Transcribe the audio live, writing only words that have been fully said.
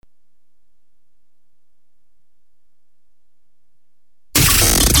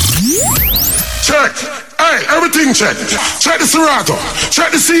Check. Hey, everything check. Check the Serato.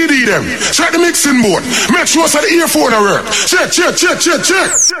 Check the CD them. Check the mixing board. Make sure so the earphone are work. Check.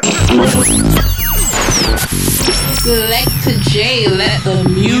 Selecta Jay, let the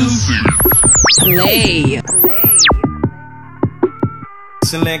music play.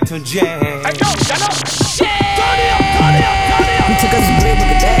 Selecta Jay. We took us a break with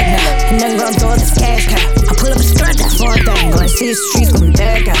the bag now. And then run through all this cash cow. I pull up a skirt, that foreign thing. Gonna see the streets when we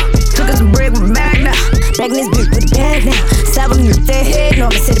back out. Took us a break with the bag now. Back in this bitch with the bag now. Stop with me with their head. No,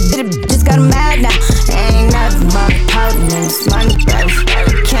 I said a bit of just got 'em mad now. Ain't nothing but pouting and it's money, baby.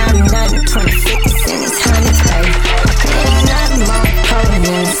 Counting nothing, 20, 50 cents, it's honey, baby. Ain't nothing but pouting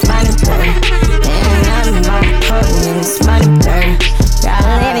and it's money, baby. Ain't nothing but pouting and it's money, baby.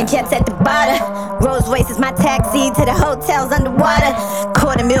 Landing jets at the bottom. Rolls Royce is my taxi to the hotels underwater.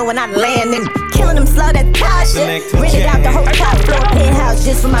 $250,000 when I land and killing them slow, that's Tasha. Rented out the whole top floor penthouse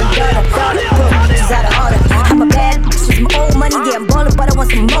just for my daughter. She's out of order. I'm a bad bitch with some old money. Yeah, I'm ballin', but I want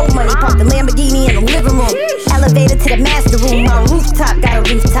some more money. Park the Lamborghini in the living room. Elevator to the master room. My rooftop got a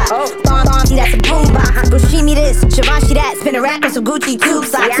rooftop. Bomb, see that's a boombox. Bushimi this, Givenchy that. Spin a rack on some Gucci tube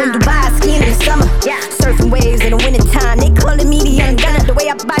socks. In Dubai, skiing in the summer. Surfing waves in the wintertime. They calling me the young gunner. The way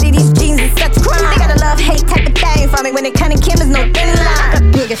I body these jeans is such a crime. They got a love-hate type of thing for me. When it kinda Kim is no thin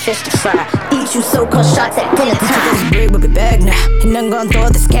line. Bigger fish to fry. Eat you so-called shots at dinner time. Took us a break with the bag now. And then gonna throw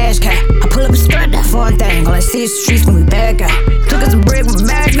this cash cow. I pull up a skirt, that foreign thing. All I see is the streets when we back out. Took us a break with the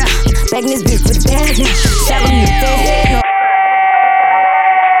bag now. Back in this bitch with the bag now. Shot with me with their head.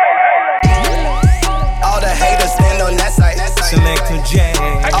 All the haters stand on that side. Selecta Jay.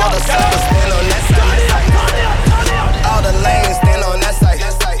 All the suckers stand on that side. All the lanes stand on that side.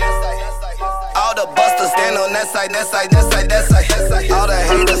 All the busters stand on that side. All the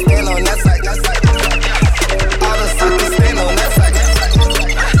haters stand on that side. All the suckers stand on that side.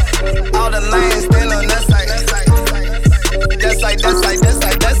 All the lanes stand on that side. That side.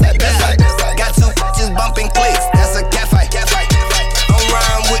 Got two bitches bumping clicks. That's a cat fight. I'm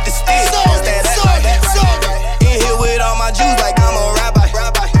riding with the stick. In here with all my Jews like I'm a rabbi.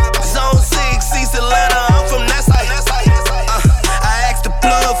 Zone 6, East Atlanta. I'm from that side. I asked the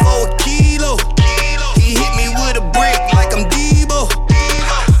plug for a kilo. He hit me with a brick like I'm Debo.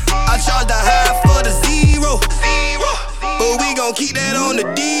 I charged the high for the zero. But we gon' keep that on the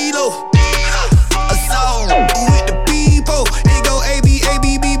D-Lo. Assault with the people. It go A-B,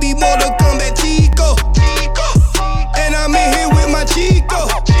 Mortal Kombat Chico. And I'm in here with my Chico.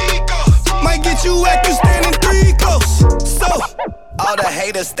 Might get you whacked, you standing 3 close. So, all the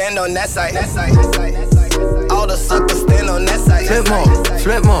haters stand on that side. All the suckers stand on that side. Flip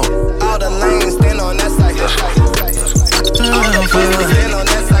more. All the lanes stand on that side. All the busters stand on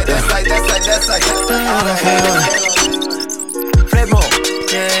that side. That side. All the haters. Flip more.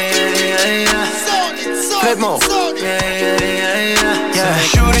 Yeah. Flip more. Yeah.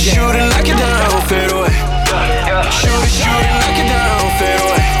 Shoot it, knock it down, fade away. Shoot it, knock it down, fade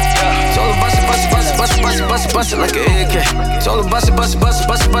away. It's all about bust it like an AK. It's all about bust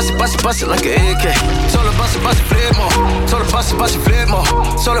it like an AK. It's all about flip more. It's all about flip more.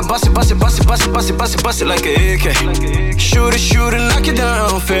 It's all about bust it like an AK. Shoot it, knock it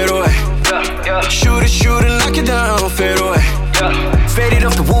down, fade away. Shoot it, knock it down, fade away. Faded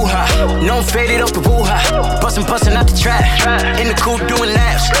off the woo-ha, no I'm faded off the woo-ha. Bustin' out the trap, in the coupe doing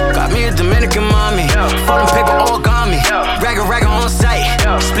laps. Got me a Dominican mommy, folding paper origami. Ragga on site,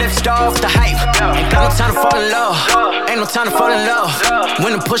 split star off the hype. Ain't got no time to fall in love, ain't no time to fall in love.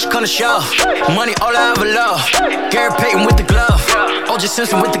 When the push come to shove, money all I ever love. Gary Payton with the glove, O.J.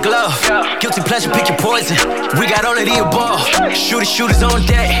 Simpson with the glove. Guilty pleasure, pick your poison, we got all of the above. Shooters on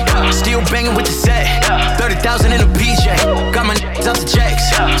deck, still banging with the set. 30,000 in a PJ, got my out the jacks.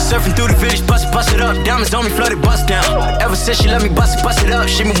 Surfing through the village, bust it up. Diamonds on me, flooded, bust down. Ever since she let me bust it up,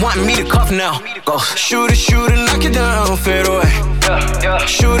 she been wanting me to cough now. Go shoot it, knock it down, fade away.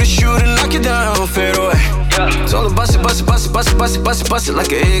 Shoot it, knock it down, fade away. It's all about bust it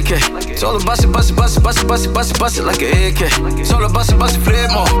like an AK. It's all about bust it like an AK. It's all about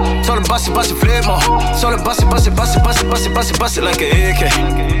flip more. It's all about flip more. It's all about bust it like an AK.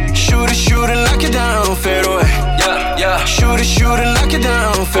 Shoot it, knock it down, fade away. Yeah. Shoot it, knock it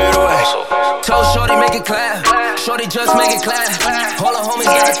down, fade away. Told Shorty make it clap. Shorty just make it clap. All the homies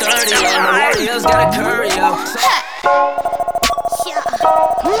got 30 up. My warriors got a curry up.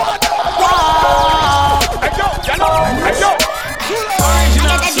 I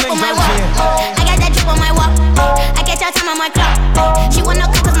got that drip on my wall. I get your time on my clock. She wanna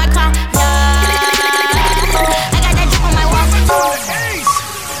cook 'cause my car. I got that drip on my wall.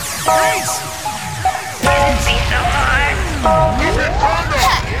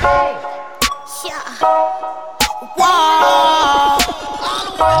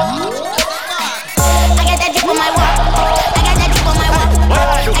 I got that drip on my walk. I got that drip on my walk.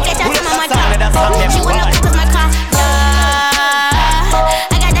 I get that time on my car. She wanna fuck with my car. Yeah.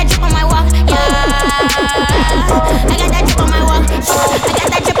 I got that drip on my walk. Yeah. I got that drip on my walk. I got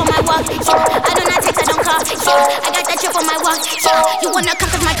that drip on my walk. Yeah. I do not text, I don't call. Yeah. I got that drip on my walk. Yeah. You wanna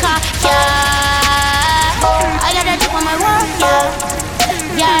come with my car? Yeah. I got that drip on my walk. Yeah.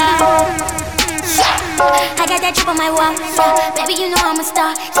 Yeah. I got that drip on my wall, yeah. Baby, you know I'm a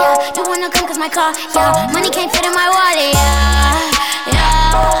star, yeah. You wanna come cause my car, yeah. Money can't fit in my wallet, yeah.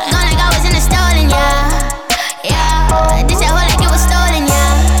 Yeah. Gone like I was in a stolen, yeah. Yeah. This that whole like it was stolen,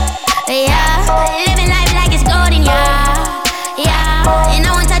 yeah. Yeah. Living life like it's golden, yeah. Yeah. And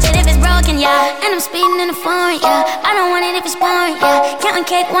I won't touch it if it's broken, yeah. And I'm speeding in the foreign, yeah. I don't want it if it's boring, yeah. Counting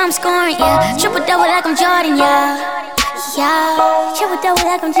cake while I'm scoring, yeah. Triple double like I'm Jordan, yeah. Yeah. Triple double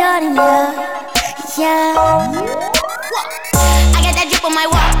like I'm Jordan, yeah. Yeah. I got that drip on my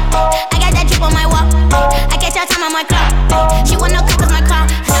walk. I got that drip on my walk. I catch all time on my clock. She wanna come with my car.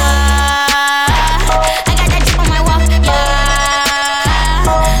 I got that drip on my walk. Yeah.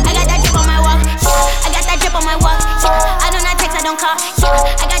 I got that drip on my walk. Yeah. I got that drip on my walk. Yeah. I do not text, I don't call. Yeah.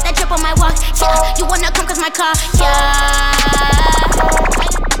 I got that drip on my walk. Yeah. You wanna come cause my car.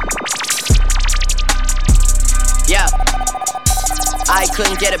 Yeah. I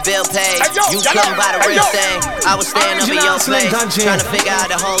couldn't get a bill paid. You couldn't buy the real thing. I was staying up in your place, trying to figure out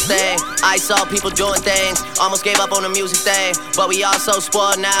the whole thing. I saw people doing things, almost gave up on the music thing. But we all so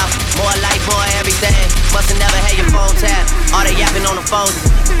spoiled now. More life, more everything. Must've never had your phone tapped. All that yapping on the phone.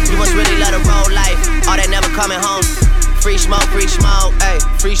 You must really love the road life. All that never coming home. Free smoke, ayy.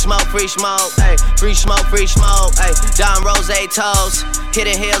 Free smoke, ayy. Free smoke, ayy. Don Rose toes,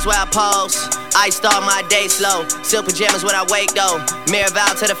 hitting hills where I pose. I start my day slow, silk pajamas when I wake though. Mirror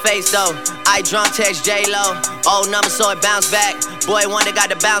vow to the face though. I drunk text J-Lo, old number so it bounce back. Boy wonder got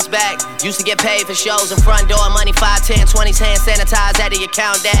to bounce back. Used to get paid for shows in front door, money 5, 10, 20s, hand sanitized, had to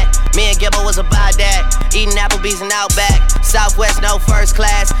account that. Me and Gibbo was about that, eating Applebee's and Outback. Southwest no first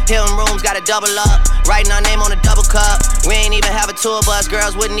class, Hilton rooms got to double up. Writing our name on a double cup. We ain't even have a tour bus,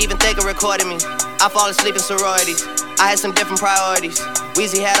 girls wouldn't even think of recording me. I fall asleep in sororities, I had some different priorities.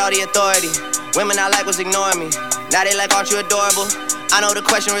 Weezy had all the authority, women I like was ignoring me. Now they like, aren't you adorable? I know the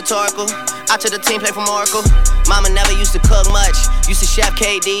question rhetorical. I took the team play from Oracle. Mama never used to cook much, used to chef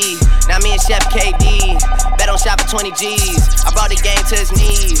KD. Now me and Chef KD, bet on shop for 20 G's. I brought the game to his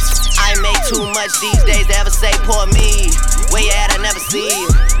knees. I ain't make too much these days to ever say poor me. Where you at, I never see you.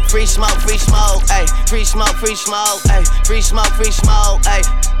 Free smoke, ayy. Free smoke, ayy. Free smoke, ayy.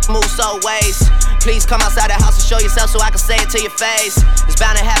 Move so waste. Please come outside the house and show yourself so I can say it to your face. It's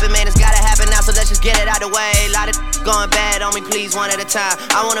bound to happen, man, it's gotta happen now, so let's just get it out the way. A lot of going bad on me, please, one at a time.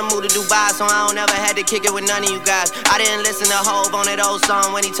 I wanna move to Dubai, so I don't ever had to kick it with none of you guys. I didn't listen to Hov on that old song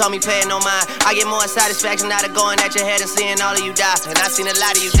when he told me pay it no mind. I get more satisfaction out of going at your head and seeing all of you die. And I seen a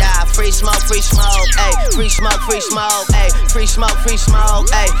lot of you die. Free smoke, ayy. Free smoke, ayy. Free smoke,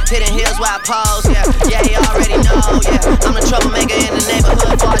 ayy. Hitting hills where I pose, yeah. Yeah, you already know, yeah. I'm the troublemaker in the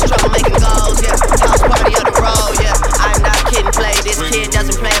neighborhood, far as troublemaking goes, yeah. House party on the road, yeah. I'm not kidding, play. This kid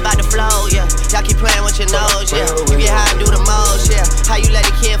doesn't play about the flow, yeah. Y'all keep playing with your nose, yeah. You get high and do the most, yeah. How you let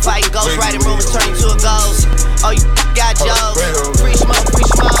a kid fight ghost writing rumors turn you to a ghost? Oh, you got jokes. Free smoke,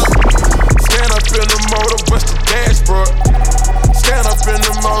 Stand up in the motor, bust the dashboard. Stand up in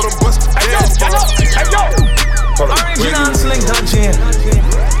the motor, bust the dashboard. Hey yo, original Selecta Jay.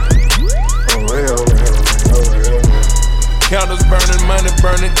 Counters burning, money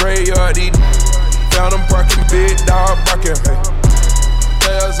burning, graveyard eating. Found them barking, big dog barking.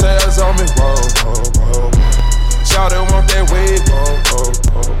 Hands on me, whoa. Shout out, want that wave,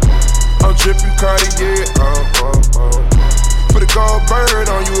 I'm dripping Cartier, Put a gold bird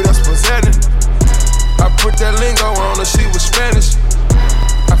on you, that's presenting. I put that lingo on her, she was Spanish.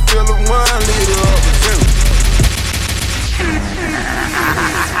 I feel the one leader of the village.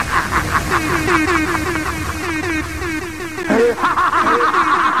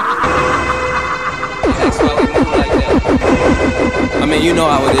 I mean, you know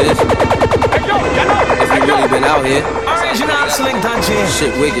how it is. If you really been out here. Original Selecta Jay.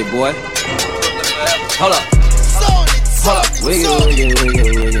 Shit wicked, boy. Hold up. Wiggle.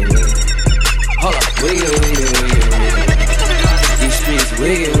 Hold up. Wiggle. These streets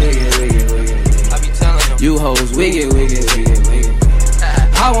wiggle. I be telling them. You hoes wiggle.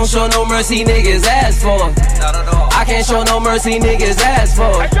 I won't show no mercy, niggas ask for. I can't show no mercy, niggas ask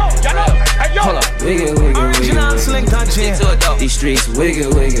for. Hold up, wiggle. Original Selecta Jay. These streets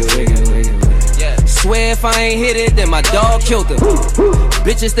wiggle. swear if I ain't hit it, then my dog killed her.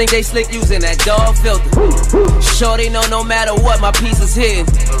 Bitches think they slick using that dog filter. Shorty know no matter what, my piece is hidden.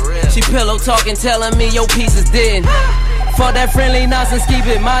 She pillow talking, telling me your piece is dead. Fuck that friendly nonsense, keep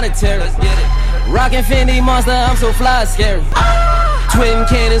it monetary. Rockin' Fendi Monster, I'm so fly, scary. Twin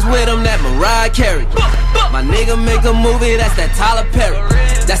cannons with him, that Mariah Carey. My nigga make a movie, that's that Tyler Perry.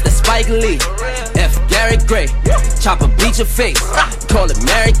 That's the Spike Lee, F. Gary Gray. Chopper beat your face, call it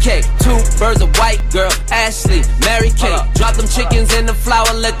Mary Kay. 2 birds, a white girl, Ashley, Mary Kay. Drop them chickens in the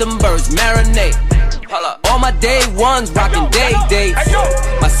flour, let them birds marinate. All my day ones rockin' day dates.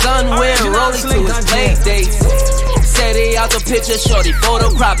 My son wearing Rollie to his play dates. Said he out the picture, shorty photo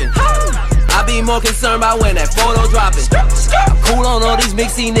cropping. I be more concerned about when that photo dropping. I'm cool on all these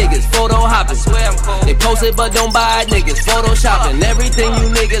mixy niggas, photo hopping. They post it but don't buy it, niggas photoshopping. Everything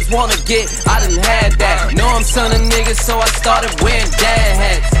you niggas wanna get, I done had that. Know I'm son of niggas, so I started wearing dad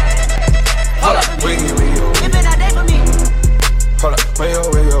hats. Hold up, wiggy, wiggy, It been a day for me. hold up, way yo,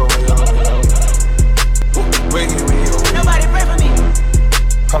 way yo, way yo, wiggy, wiggy, Nobody pray for me.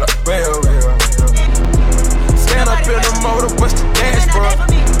 hold up, way yo, way yo. Stand up in the motor, what's the dance, bro?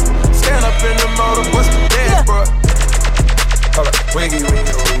 Stand up in the motor, what's the dance, bro? Hold up, wiggy,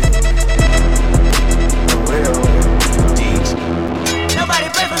 wiggy, wiggy. Nobody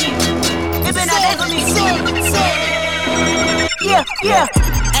pray for me. It been a day for me. Yeah.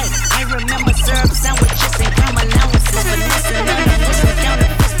 Hey, I remember syrup sandwiches and crime allowances. Vanessa, none of this was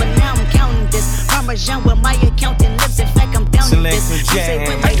counterfeits, but now I'm counting this. Parmesan where my accountant lives. In fact, I'm down in this. You say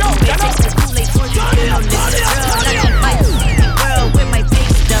when my do it takes the too late for you to know this. Girl, like a fight, girl with my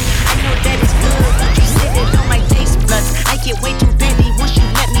face stuff. I know that it's good, but you said it on my taste buds. I get way too petty once you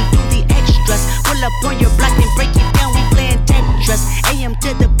let me do the extras. Pull up on your block and break it down. We playing Tetris. AM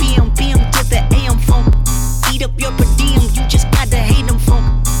to the PM, PM to the AM funk. Eat up your per diem, you just gotta hate them funk.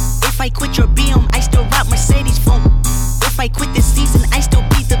 If I quit your BM, I still rock Mercedes funk. If I quit this season, I still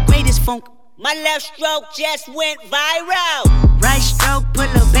be the greatest funk. My left stroke just went viral. Right stroke put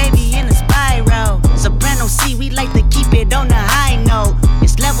a baby in a spiral. Soprano C, we like to keep it on the high note.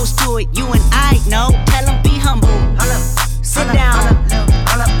 It's levels to it, you and I know. Tell them be humble. Sit down.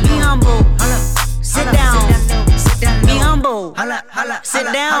 Be humble. Sit down. Be humble.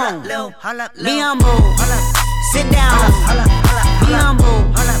 Sit down. Be humble. Sit down. Be humble.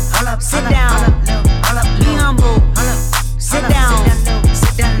 Sit down. Be humble. Sit down.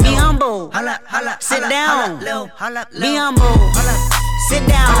 Be humble. Sit down. Be humble. Sit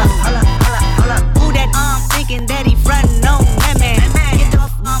down. Who that thinking that he frontin' on women? Get the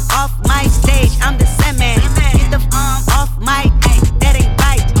off my stage, I'm the semen. Get the off my that ain't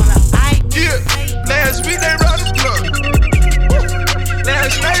right. Yeah, last week they run the plug.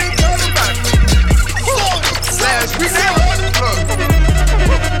 Last night they cut about it. Last week they run the plug.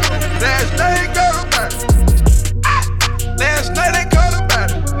 Last night they cut about it. Last night they cut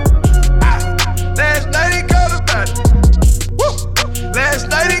about it. Last night they cut about it. Last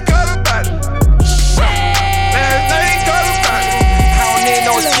night they cut about it. Last night they cut about it. I don't need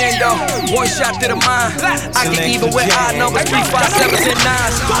no skin though. One shot to the mind. I can even with odd numbers, 3, 5, 7s, and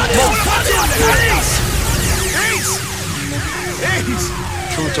 9s.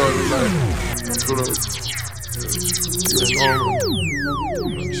 True talk is like, true talk. You ain't normal.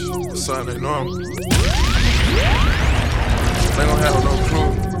 The son ain't normal. They don't have no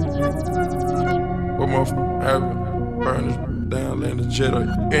clue. What motherfucker having? Burn this down, land the jet or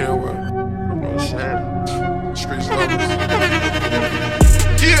anywhere. You know what I'm saying? Streets lovers.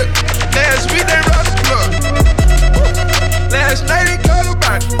 Yeah, last week they robbed the plug. Last night they cut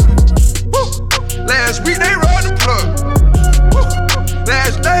about it. Last week they robbed the plug.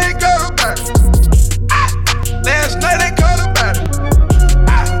 Last night they cut about it. Last night they cut about it.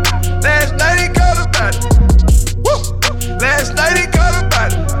 Last night they cut about it. Last night they cut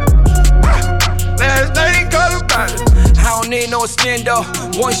about it. Last night they cut about it. I don't need no skin though.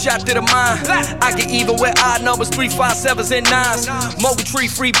 One shot to the mind. I can even with odd numbers, 3, 5, 7s, and 9s. Mogul tree,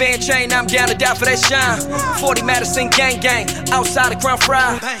 free band chain, I'm down to die for that shine. 40 Madison gang gang, outside the Crown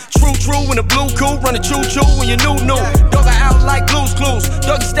Fry. True, in the blue coupe, run a choo-choo when you new. Dog out like Blue's Clues,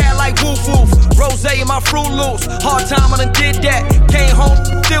 doggy style like woof. Rose in my Fruit Loops, hard time I done did that. Came home,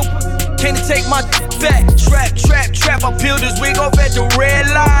 still can't take my back. Trap, I peel this wig off at the red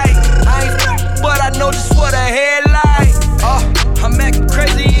light. I ain't but I know just what a headlight. I'm acting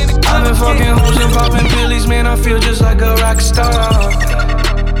crazy in the club. I've been fucking hoes and popping pillies, man, I feel just like a rock star.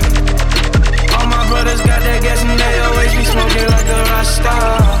 All my brothers got that gas and they always be smoking like a rock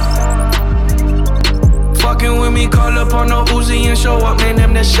star. Fucking with me, call up on no Uzi and show up, man,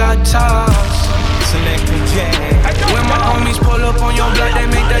 them the shot toss. Selecta Jay. When my homies pull up on your block, they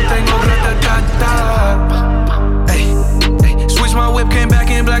make that thing go grata-ta-ta.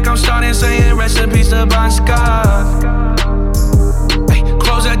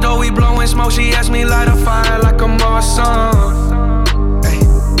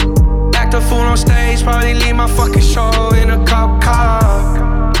 bitch probably leave my fucking show in a cop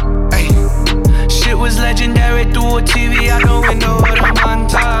car. Ay. Shit was legendary through a TV out the window with a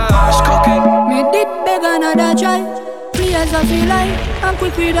montage. Cooking. Me did beg another try. Players I feel like I'm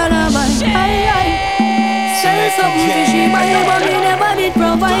quick with a lullaby. Say something fishy, but me never did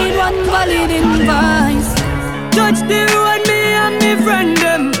provide one valid advice. Touch the road, me and me friend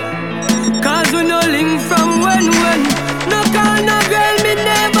them. Cause we no link from when. No call, no girl, me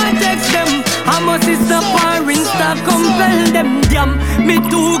never text them. I must stop and ring, stop, compel them. Damn, me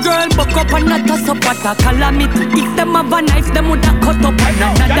two girl buck up and not toss up at a calamity. If them have a knife, them woulda cut up and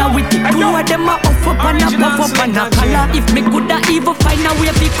another with it. Two of them a off up and a puff up and a collar. If me coulda even find a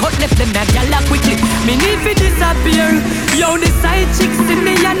way be cut, left them a gala quickly. Me need to disappear. Yo, the side chicks see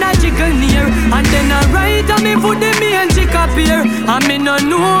me and a jiggle near. And then I ride on me for the me and chick appear. And me no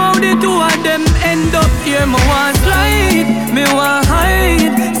know how the two of them end up here. Me want slide, me want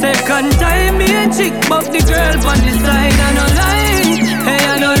hide. Second time me and chick buck the girl on the side. I no lie, hey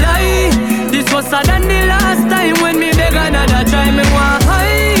I no lie. This was sadder than the last time when me beg another try. Me want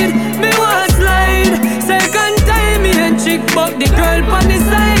hide, me want slide. Second time me and chick buck the girl on the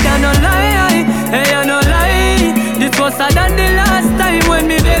side. I no lie, hey I no lie. This was sadder than the last time when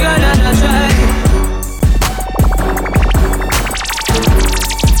me beg another try.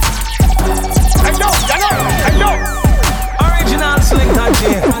 Selecta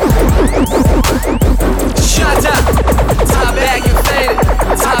Jay. Shut up. Top back and faded.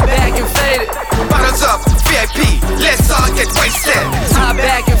 Top back and faded. Bottles up, VIP, let's all get wasted. Top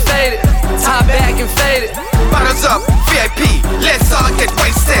back and faded. Top back and faded. Bottles up, VIP, let's all get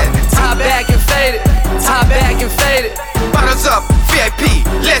wasted. Top back and faded. Top back and faded. Bottles up, VIP,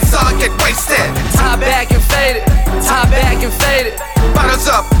 let's all get wasted. Top back and faded. Top back and faded. Bottles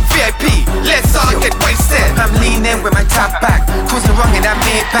up, VIP, let's all get wasted. I'm leaning with my top back, cruising wrong in that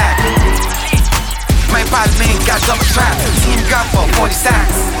mid-back. My bad man got double straps, team got for 40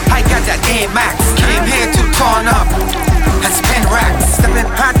 sacks. I got that A-Max, came here to turn up and spin racks. Stepping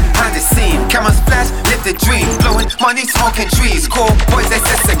hot on the scene, cameras flash, live the dream. Blowing money, smoking trees, cool boys,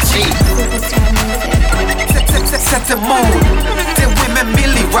 SSMG. Set the mood, the women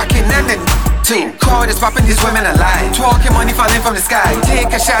Millie rocking and then two. Chorus popping, these women alive. Talking money falling from the sky.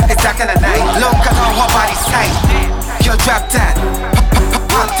 Take a shot, it's dark in the night. Look at how her body's tight. Yo, drop that,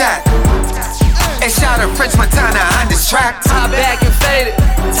 pop that. And shout out French Montana on this track. Top back and faded.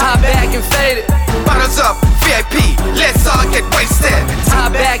 Top back and faded. Bottles up, VIP, let's all get wasted.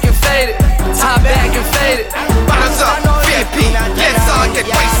 Top back and faded. Top back and faded. Bottles up, VIP, let's all get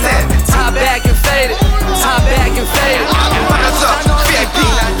wasted. Top back and faded. Top back and faded. Bottles up, VIP,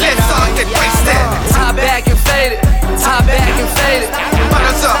 let's all get wasted. Top back and faded. Top back and faded.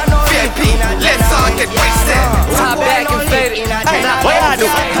 Bottles up, VIP, let's all get wasted. Top back and faded. What I do?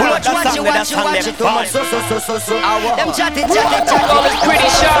 Pull up that song with that song them fine. Them chatty, chatty, chatty. All this pretty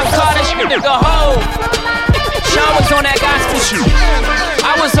Sean Carter shit, nigga, ho. Sean was on that gospel shit.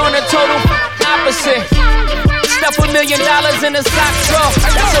 I was on the total opposite. Stuff $1 million in a sock drawer.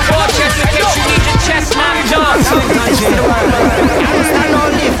 That's a war chest in case you need your chest knocked off. I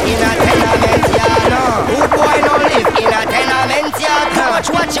don't live in a tenement yard, no. Who boy don't live in a tenement yard?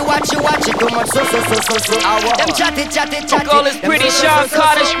 Too much watch it, too much so. Them chatty. All this pretty Sean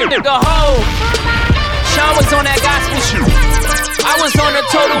Carter shit, nigga, ho. Sean was on that gospel shit. I was on the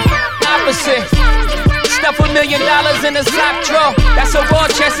total opposite. Stuff $1 million in a sock drawer. That's a war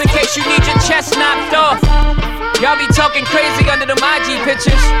chest in case you need your chest knocked off. Y'all be talking crazy under them IG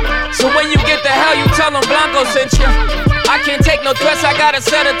pictures. So when you get the hell, you tell them Blanco sent you. I can't take no threats, I got a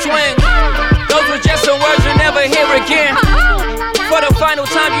set of twins. Those were just some words you'll never hear again. For the final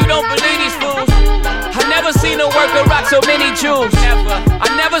time, you don't believe these fools. I never seen a worker rock so many jewels. I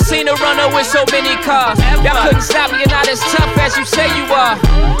never seen a runner with so many cars. Y'all couldn't stop me, you're not as tough as you say you are.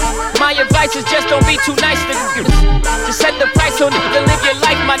 My advice is just don't be too nice to just set the price on it to live your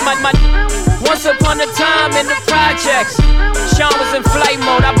life, my. Once upon a time in the projects, Sean was in flight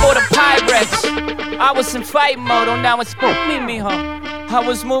mode, I bought a Pyrex. I was in fight mode, oh now it's me, huh? I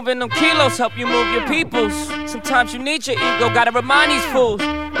was moving them kilos, help you move your peoples. Sometimes you need your ego, gotta remind these fools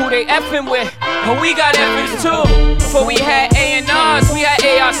who they effing with. Oh, we got effings too. Before we had A&Rs, we had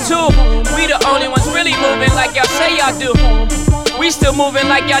ARs too. We the only ones really moving like y'all say y'all do. We still moving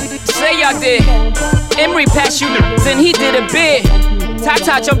like y'all say y'all did. Emery passed you and he did a bid.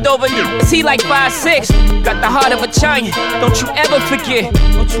 Tata jumped over he like 5'6". Got the heart of a giant, don't you ever forget.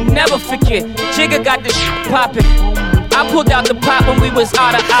 Don't you never forget. Jigga got this poppin'. I pulled out the pot when we was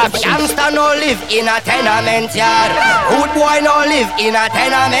out of options. Youngster no live in a tenement yard. Good boy no live in a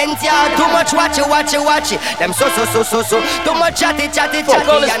tenement yard. Too much watch it. Them so. Too much chatty.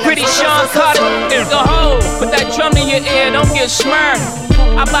 All this pretty Sean Carter is the hoe. Put that drum in your ear, don't get smirked.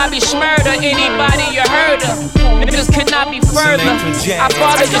 I Bobby Schmurder, anybody you heard of. Niggas could not be further. I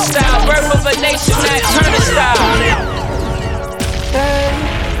follow your style, birth of a nation, that Turner style.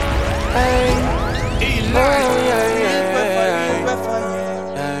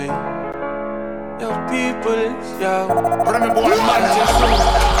 Yo, people, yo.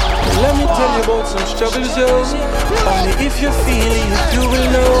 Let me tell you about some struggles, yo. Only if you're feeling it, you will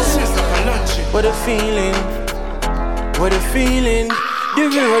know. What a feeling. The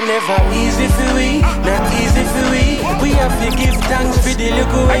road never easy for we, not easy for we. We have to give thanks for the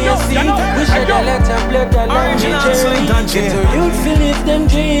little way you see. We shed a lot of blood along the journey. Get a youth to live them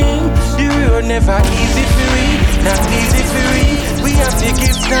dreams. The road never easy for we, not easy for we. We have to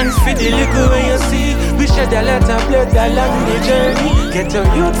give thanks for the little way you see. We shed a lot of blood along the journey. Get a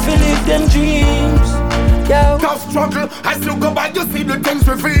youth to live them dreams. Yo. Tough struggle, as you go by, you see the things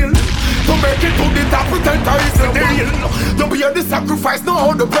revealed. To make it to the top, pretend there is a deal. Don't be the sacrifice, know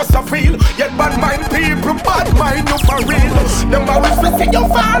how the pressure feel. Yet bad mind people, bad mind you for real. Them I wish to see you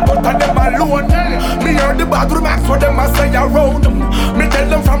fall, but on them alone. Me hear the bad remarks for them I say around. Me tell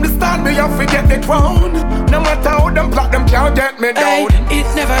them from the start, me have to get the crown. No matter how them block, them can't get me down. It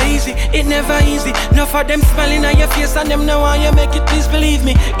never easy. No for them smiling on your face and them know how you make it, please believe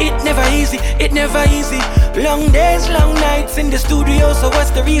me. It never easy. Long days, long nights in the studio, so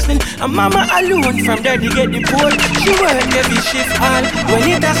what's the reason? And mama alone from daddy get the pole. She work every shift all. When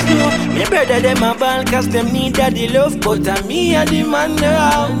it a snow, me brother them a ball, cause them need daddy love. But me a the man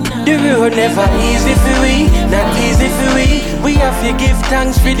around. The road never easy for we, not easy for we. We have to give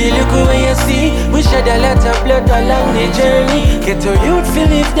thanks for the little way you see. We shed a lot of blood along the journey. Get a youth to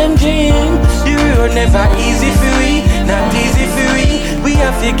live them dreams. The road never easy for we, not easy for we. We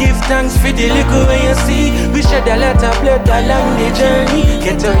have to give thanks for the little way you see. We shed a lot of blood along the journey.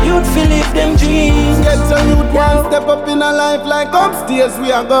 Get a youth to live them dreams. Get a youth one step up in a life like upstairs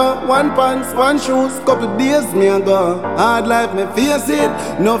we a go. One pants, one shoes, couple days me a go. Hard life me face it.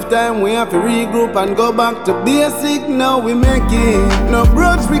 Enough time we have to regroup and go back to basic. Now we make it. No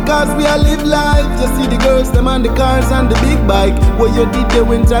grudge because we a live life. Just see the girls, them and the cars and the big bike. What you did there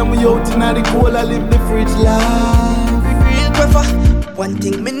when time we out in the cold, I live the fridge life. Real prefer. One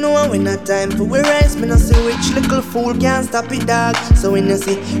thing me know when a time for we rise. Me no see which little fool can't stop it, dog. So when you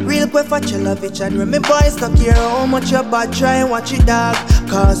see real quick for Chelovich and when me boys not care how much your bad, try and watch it, dog.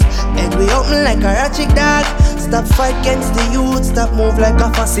 Cause head we open like a ratchet, dog. Stop fight against the youth, stop move like a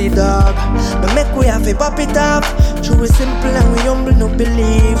fussy dog. No make we have to pop it up. True is simple and we humble, no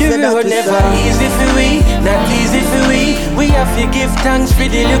believe. The road never easy for we, not easy for we. We have to give thanks for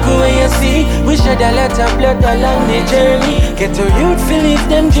the little way you see. We shed a lot of blood along the journey. Get a youth to live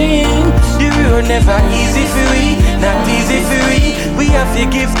them dreams. The road never easy for we, not easy for we. We have to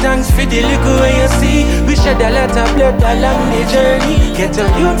give thanks for the little way you see. We shed a lot of blood along the journey. Get a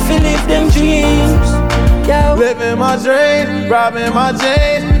youth to live them dreams. Yo. Living my dream, robbing my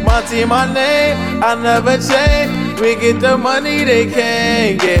chain, Monty my name, I never change. We get the money they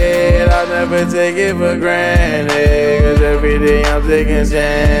can't get, I never take it for granted. Cause every day I'm taking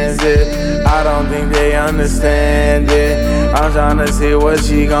chances, I don't think they understand it. I'm tryna see what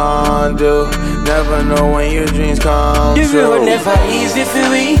she gon' do, never know when your dreams come true. The road never easy for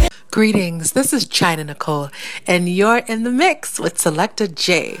we. Greetings, this is China Nicole, and you're in the mix with Selecta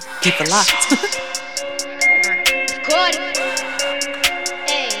Jay. Keep it locked. Good.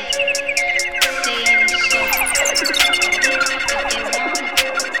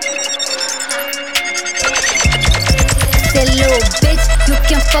 Say little bitch, you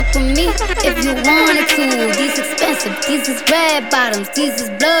can fuck with me if you wanted to. These expensive, these is red bottoms, these is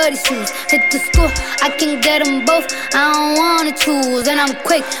bloody shoes. Hit the school, I can get them both, I don't wanna choose. And I'm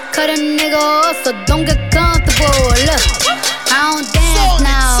quick, cut a nigga off, so don't get comfortable. Look, I don't dance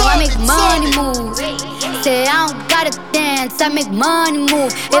now, I make money move. Say I don't gotta dance, I make money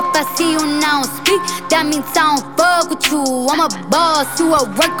move. If I see you now speak, that means I don't fuck with you. I'm a boss, you a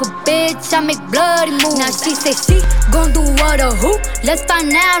worker, bitch, I make bloody moves. Now she say she gon' do what or who? Let's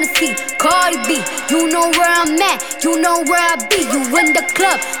find out and see. Cardi B, you know where I'm at, you know where I be. You in the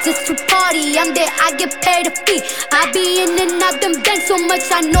club, just to party, I'm there, I get paid a fee. I be in and out them banks so much,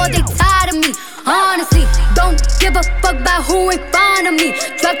 I know they tired of me. Honestly, don't give a fuck about who in front of me.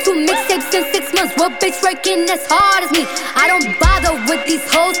 Drop 2 mixtapes in 6 months, what bitch working as hard as me? I don't bother with these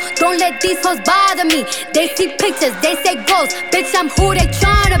hoes, don't let these hoes bother me. They see pictures, they say goals, bitch I'm who they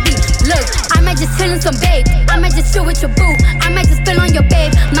tryna be. Look, I might just chill in some babe. I might just chill with your boo. I might just spill on your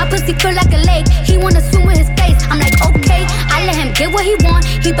babe. My pussy feel like a lake. He wanna swim with his face. I'm like, okay, I let him get what he want.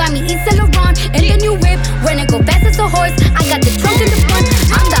 He buy me East Saint Laurent and the new whip. When it go fast as a horse, I got the trunk in the front.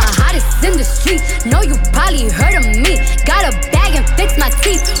 I'm the hottest in the street. Know you probably heard of me. Got a bag and fix my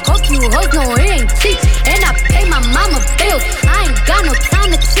teeth. Hope you hoes know it ain't cheap. And I pay my mama bills. I ain't got no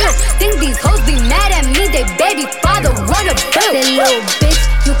time to chill. Think these hoes be mad at me. They baby father run a bill. That little bitch,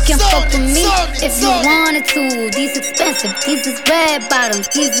 you can fuck with me if you wanted to. These expensive, these is red bottoms,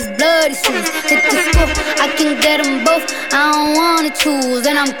 these is bloody shoes. Hit the school, I can get them both. I don't wanna choose,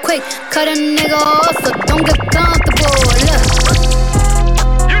 and I'm quick, cut a nigga off, so don't get comfortable. Look.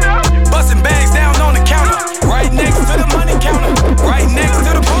 Busting bags down on the counter, right next to the money counter, right next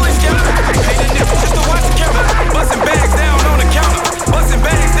to the police counter. Pay the nigga just to watch the camera. Busting bags down on the counter, busting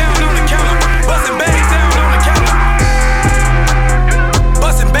bags down on the counter, busting bags down on the counter,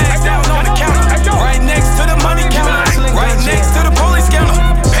 busting bags down on the counter, right next to the money counter, right next to the police counter.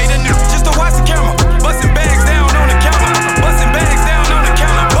 Pay the nigga just to watch the camera. Busting bags down on the counter, busting bags down on the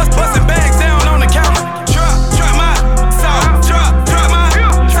counter, busting bags down on the counter. Drop my salt, drop my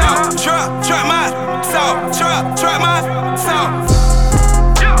salt, drop my salt, drop my salt.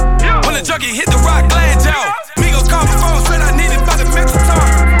 When the junkie hit the rock, glad y'all. Me go call my phone, said I need it by the Mexico.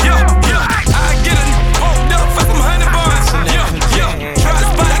 I get a poked up for some 100 buns. Try to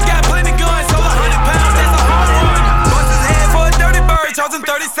spot, I got plenty guns, so 100 pounds, that's a home run. Bust his head for a dirty bird, chosen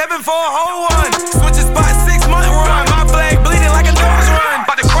 37 for a whole one. Switch his spot, 6-month run. My flag bleeding like a nose run.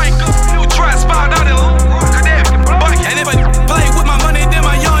 About to crank up, new try spot out in and if I play with my money, then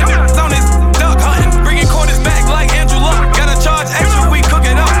my young niggas on this duck hunting. Bringing quarters back like Andrew Luck. Gotta charge extra, we cook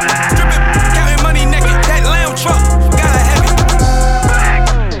it up. Dripping, counting money naked, that lamb truck. Gotta have it.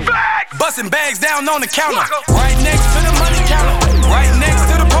 Busting bags down on the counter. Right next to the money counter. Right next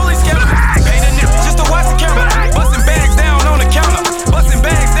to the police counter. Pay the nigga just to watch the camera. Busting bags down on the counter. Busting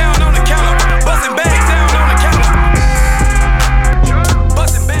bags down on the counter. Busting bags down on the counter.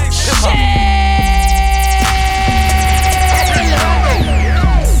 Busting bags down.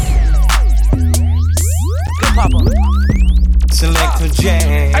 Selecta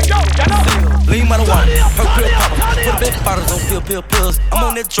Jay. Lean by the water, her pill popper. Put big bottles on pills. I'm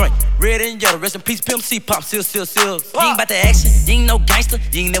on that joint, red and yellow. Rest in peace, Pimp C, pop, seal. You ain't about the action, you ain't no gangster.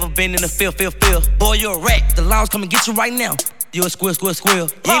 You ain't never been in the field. Boy, you're a rat, the laws come and get you right now. You a squirrel.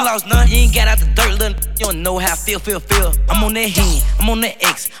 You ain't lost none, you ain't got out the dirt, little. You don't know how I feel. I'm on that hand, I'm on that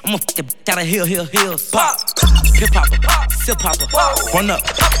X. I'm gonna fuck that out of hill. Pop, hip hopper, sip hopper, run up,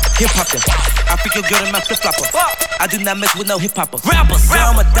 hip hopper. I freak your girl in my flip flopper. I do not mess with no hip hopper. Rappers,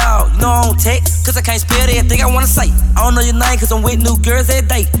 I'm a dog, you know I don't text, cause I can't spell everything I wanna say. I don't know your name, cause I'm with new girls every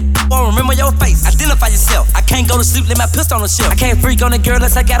day. Won't remember your face, identify yourself. I can't go to sleep, let my pistol on the shelf. I can't freak on a girl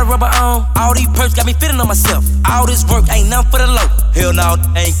unless I got a rubber on. All these perks got me feeling on myself. All this work ain't nothing for the low. Hell no,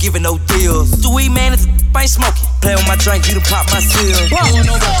 I ain't giving no deals. Sweet man, it's I ain't smoking. Play with my drink, you to pop my seal.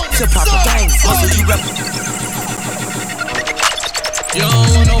 Tip pop the gang, muscle you rap. You don't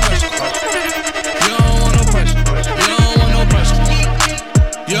want no pressure. You don't want no pressure. You don't want no pressure.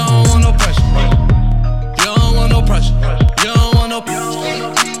 You don't want no pressure. You don't want no pressure. You don't want no pressure.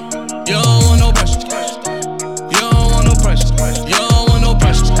 You don't want no pressure. You don't want no pressure. You don't want no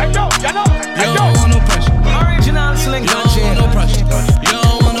pressure. You don't want no pressure. Original sling. You don't want no pressure. You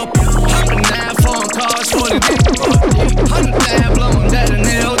don't want no pressure. Hopping 9 phone calls for the dick. 100 blowing that an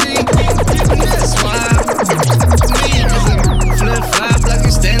LD. That's why flip flop like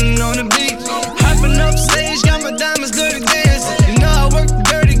you standing on the beach. Hopping up stage, got my diamonds dirty dancing. You know I work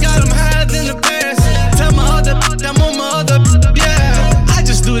dirty, got them higher than the pants. Tell my other I'm on my other yeah. I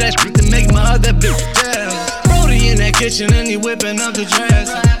just do that to make my other bitch yeah. Brody in that kitchen and he whipping up the trash.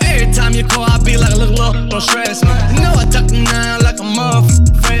 Every time you call, I be like, look, don't stress me. You know I tuck them down like a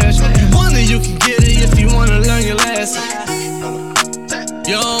motherfucking fresh. You wonder you can get it if you wanna learn your lesson.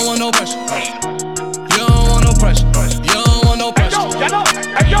 You don't want no pressure. You don't want no pressure. You don't want no pressure. You don't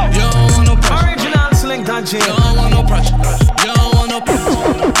want no pressure. Original Selecta Jay. You don't want no pressure. You don't want no pressure.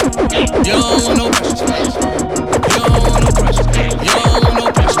 You don't want no pressure. You don't want no pressure. You don't want no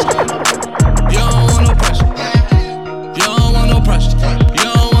pressure. You don't want no pressure. You don't want no pressure. You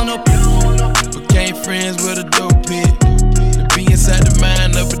don't want no pressure. Became friends with a dope pit. To be inside the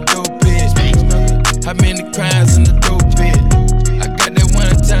mind of a dope pit. How many crimes in the dope pit? I got that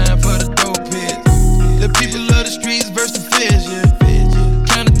one time.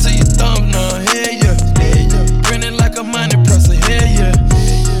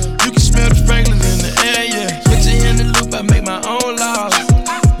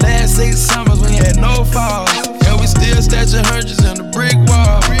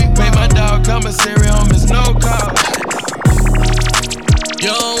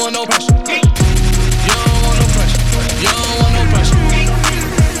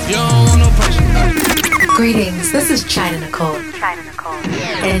 is China Nicole.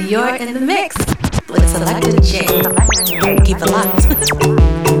 And you're in the mix with Selecta Jay. Keep it locked.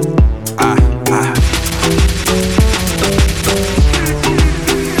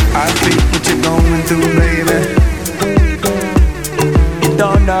 I see what you're going through, baby. You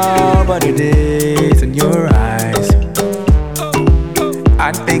don't know what it is in your eyes.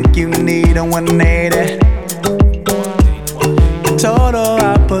 I think you need a 180. The total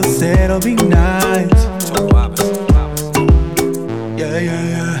opposite'll be nice.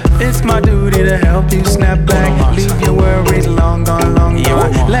 It's my duty to help you snap back. Leave your worries long gone, long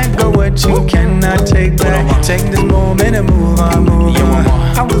gone. Let go what you cannot take back. Take this moment and move on, move on.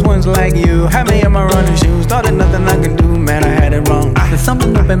 I was once like you, had me in my running shoes. Thought that nothing I can do, man, I had it wrong. There's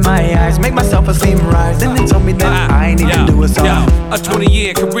something up in my eyes, make my self-esteem rise. Then they told me that I need to do it so. A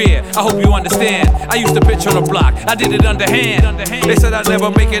 20-year career, I hope you understand. I used to bitch on the block, I did it underhand. They said I'd never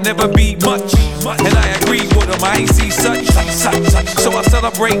make it, never be much. And I agreed with them, I ain't see such. So I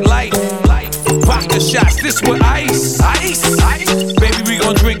celebrate life. Vodka shots, this with ice. Baby, we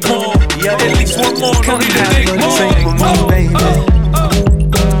gon' drink more. At least one more, don't need to think more.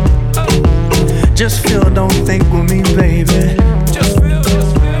 Just feel, don't think with me, baby. Just feel.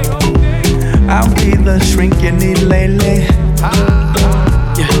 I'll be the shrink you need lately.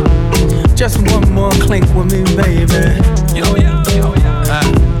 Yeah. Just one more clink with me, baby.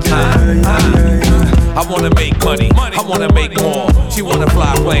 I wanna make money, I wanna make more. She wanna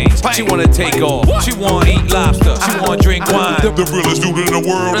fly planes, she wanna take off. She wanna eat lobster, she wanna drink wine. The realest dude in the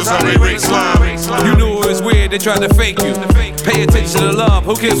world is how they rate slime. You knew it was weird, they tried to fake you. Pay attention to love,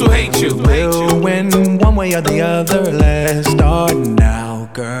 who cares who hates you? We'll win one way or the other, let's start now,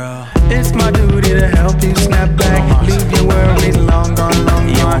 girl. It's my duty to help you snap back. Leave your worries long gone,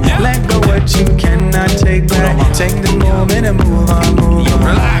 long gone. Let go what you cannot take back. Take this moment and move on, move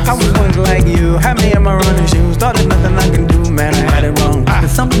on. I was once like you, had me in my running shoes. Thought there's nothing I can do, man, I had it wrong.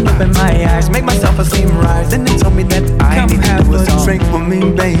 There's something up in my eyes, make my self-esteem rise. Then they told me that I need to do a drink with me,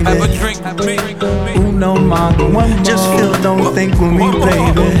 baby. Have a drink with me. Bruno Mars, one more. Just feel, don't think with me,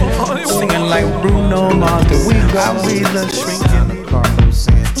 baby. Singing like Bruno Mars, we gon' be the shrink in the car.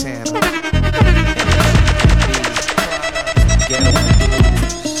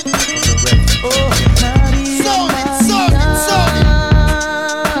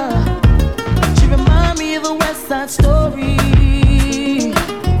 She remind me of a West Side Story,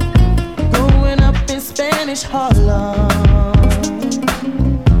 growing up in Spanish Harlem.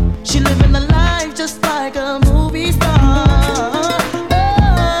 She living a life just like a movie star.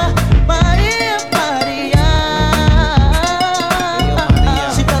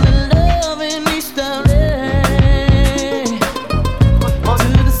 She fell in love in East LA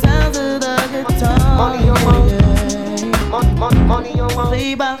to the sounds of the guitar.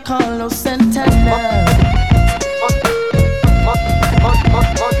 Played by Carlos Santana.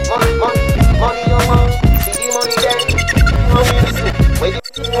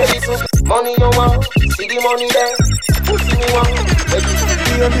 Money you want, see the money there. Pussy me want,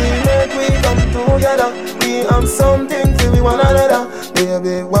 baby, make we come together. We have something till we one another.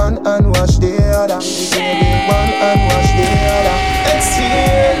 Baby, one and wash the other. Baby, one and wash the other.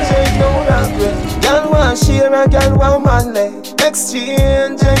 Exchange ain't no robbery. Girl want share a girl want manly.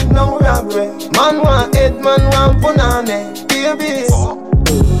 Exchange ain't no robbery. Man want head, man want punani. Baby.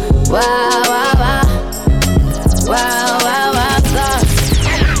 Wow, wow, wow. Wow, wow, wow, thoughts.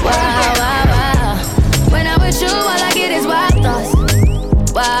 Wow, wow, wow. When I'm with you, all I get is wild thoughts.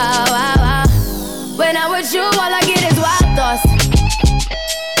 Wow, wow, wow. When I'm with you, all I get is wild thoughts.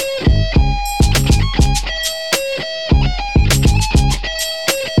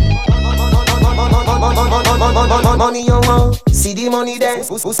 Money you want, see the money there. Me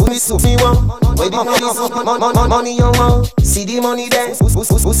want, where the money is. Money you want, see the money there.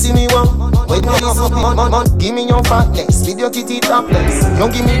 See me want, where the money is. Give me your fatness, with your titty topless. You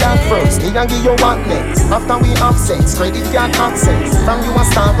give me that first, me can give you what next. After we have sex, credit card access. From you a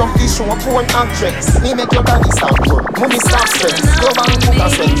star of the show, porn actress. Me make your body stop work, money stop stress. Global book a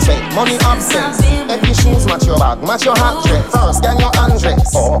sweat check, money absence. Every shoes match your bag, match your hat dress. First, get your undress.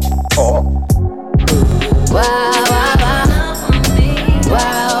 Wow, wow, wow.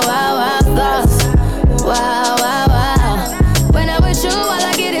 Wow, wow, wow, thoughts. Wow, wow, wow. When I'm with you, all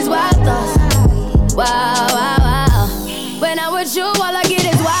I get is wild thoughts. Wow, wow, wow. When I'm with you, all I get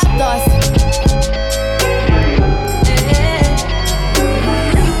is wild thoughts.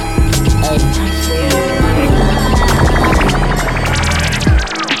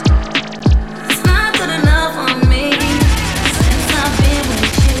 It's not good enough for me since I've been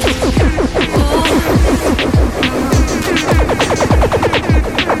with you. Ooh.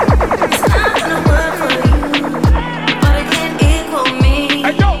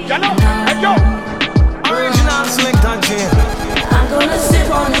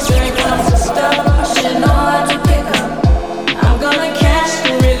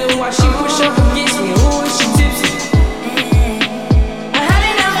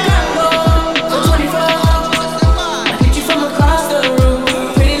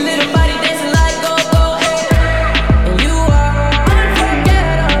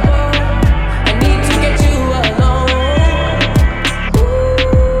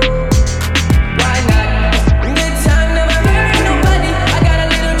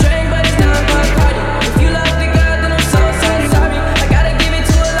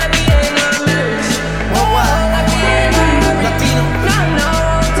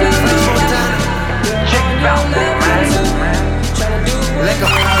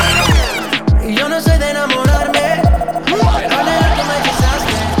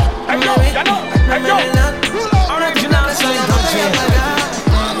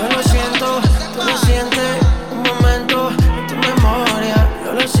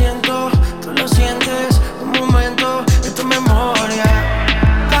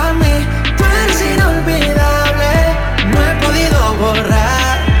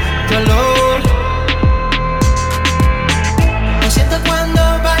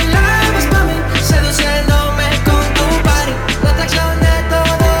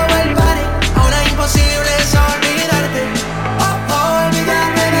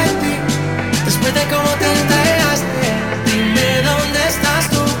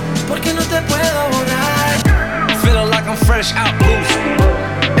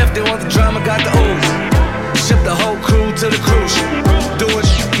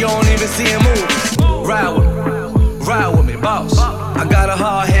 don't even see him move. Ride with me, boss. I got a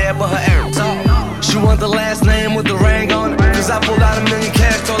hard head, but her air talk. She want the last name with the ring on it. Cause I pulled out $1 million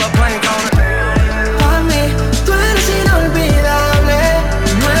cash, told her plank on it. Pa' mí, tú eres inolvidable.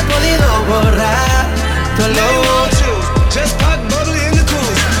 No he podido borrar tu olor. Just pop bubbly in the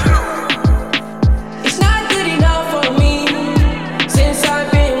cool. It's not good enough for me since I've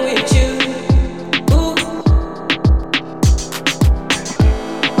been with you. Ooh.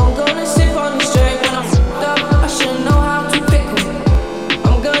 I'm gonna sip on this drink when I'm f***ed up. I should know how to pick 'em.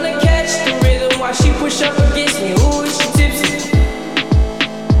 I'm gonna catch the rhythm while she push up against me. Ooh, is she tipsy?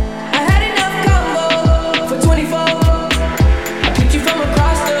 I had enough combo for 24. I picked you from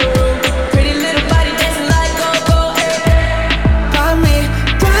across the room. Pretty little body dancing like go-go. Pa' mí,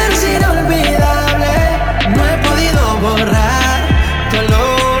 tú eres inolvidable. No he podido borrar tu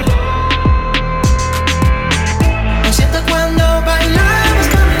olor. Me siento cuando bailamos,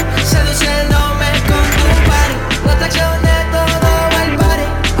 mami, seduciéndome con tu body. La atracción de todo el party.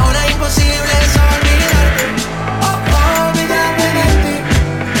 Ahora imposible es olvidarte. Olvídate de ti.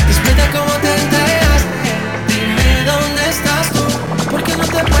 Explica cómo te enteraste. Dime dónde estás tú, porque no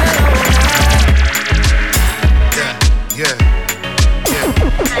te puedo borrar. Yeah.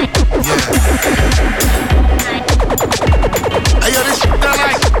 Hey, yo, this shit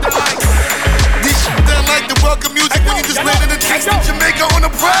done like the welcome music when you just landed in Kingston, Jamaica on a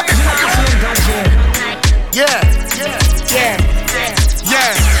private. Yeah.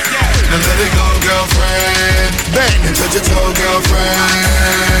 Now let it go, girlfriend. Bang and touch your toe,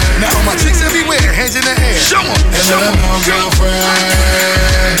 girlfriend. Now all my chicks everywhere, hands in the air. Show 'em. And let them know,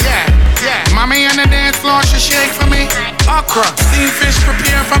 girlfriend. Yeah. Mommy on the dance floor, she shake for me. Okra, steamed fish,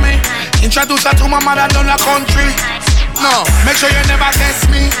 prepare for me. Introduce her to my mother down the country. No, make sure you never test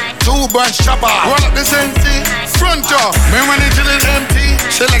me. 2-bunch chopper, roll up the sensei. Front door, me run it till it's empty.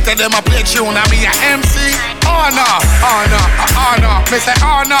 Selecta them a play tune, I be a MC. Oh no. Me say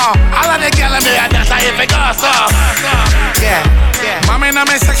oh no. All of the girls in there, that's how you figure so. Yeah. Mommy in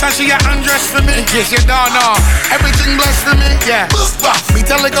my section, she got undressed for me. In case you don't know, everything blessed for me. Yeah. Boof buff, me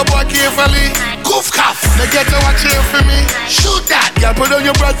tell like a boy carefully. Goof cuff, they get to watch here for me. Shoot that, girl, put on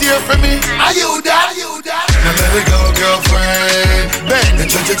your breath here for me. Are you that? Now let it go, girlfriend. Bang and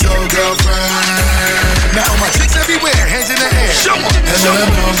touch your toe, girlfriend. Now all my chicks everywhere, hands in the air. Show 'em. And let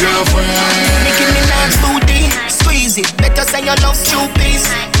them know, girlfriend. Nicki Minaj booty, squeeze it. Better say you love Stupid.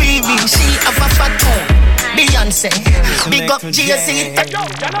 Baby, she have a fat tone. Beyonce, big up Jay-Z. Dog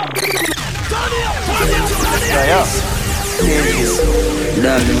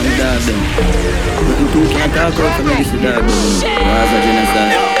them. Nothing too can't talk out for me, this is dog them. What's a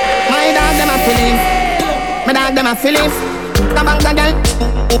genocide? My dog them a feelings. My dog them a feelings. The bank the girl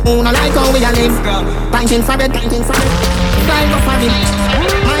who no like how we a live. Pinting for it. Fly go for it.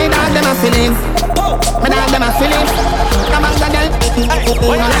 My dog them a feelings. My dog them a feelings. The bank the girl who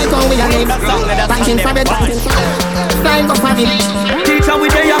no like how we a live. Pinting for it. Fly go for it. Teacher we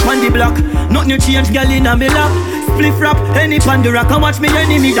day up on the block. Nothing you change, girl in a me lap. Spliff rap, any pandora can watch me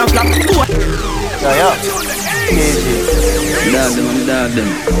enemy that flap. Yeah. Dog them.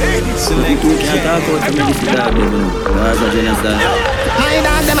 Nothing too can't talk out for me, this is dog them. What's a genocide? My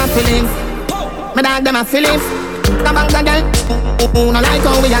dog them a feelings. My dog them a feelings. The bank the girl who no like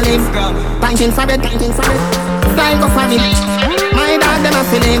how we a live. Pinting for it. Fly go for it. My dog them a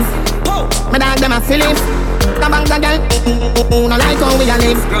feelings. My dog them a feelings. The bank the girl who no like how we a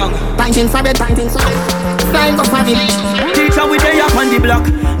live. Pinting for it. Fly go for it. Teacher we day up on the block.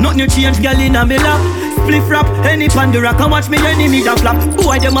 Nothing you change, girl in a me lap. Spliff rap, any pandora can watch me enemy that flap.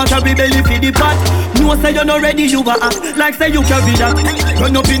 Boy them a carry belly for the pot. No say you not ready, you go act like say you carry that.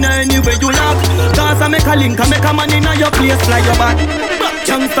 Run up in any way you lock. Cause I make a link, I make a man in your place, fly your back.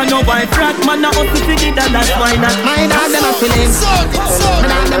 Youngster no white frack, man a hustle for the dollars, why not? My dog them a feelings. My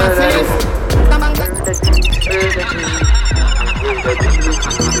dog them a feelings.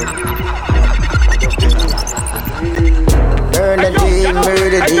 Murder team.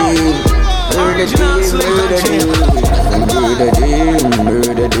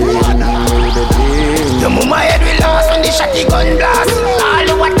 Your mama head will lost when the shotgun blast. All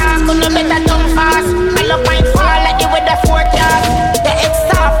the water gonna better done fast. I love my fall like the weather forecast. The head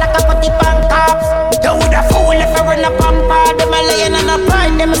soft like a putty pan cops. They woulda fool if I run a bumper. Them a laying on a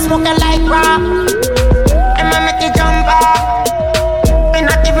bird, them smoking like rock. I'ma make it jump up. Me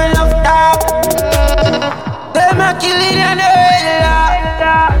not even love dog. Them a killing and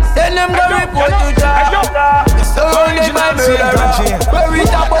then them go report to job. So only my murderer. Where we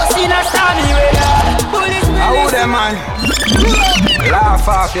the boss in a stormy weather. How them man? Laugh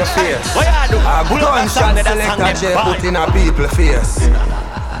off your face. A gunshot Selecta Jay put in a people face.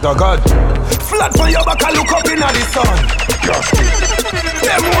 The God. Flat for your back and look up inna the sun. Just it.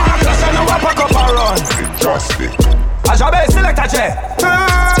 Them want clash and now pack up and run. Just it. Ajabe, Selecta Jay.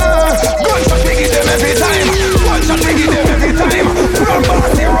 Gunshot we give them every time. Gunshot we give them every time. From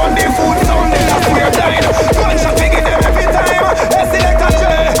Bossy run the food sound, then that's where dying. Gunshot we give them every time. Hey, Selecta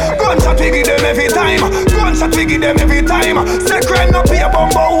Jay. Gunshot we give them every time. Gunshot we give them every time. Say crime no pay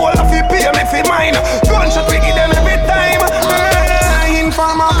bumbo, all of it pay me for mine. Gunshot we give them every time.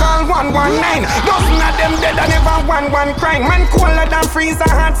 Informer call 119. Dozen of them dead and never one crying. Man cooler than freezer,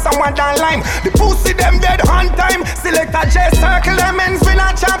 hot someone than lime. The pussy them dead on time. Selecta Jay circle them ends with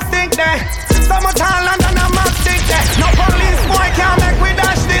a chopstick there. Summer taller than a matchstick there. No police boy can't make we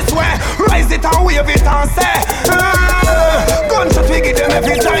dash this way. Rise it and wave it and say gunshot we give them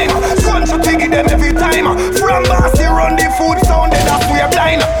every time. Gunshot we give them every time. From Bossy run the food sound, then that's we are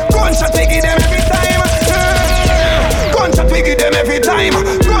blind. Gunshot we give them every time. Gunshot we give them every time.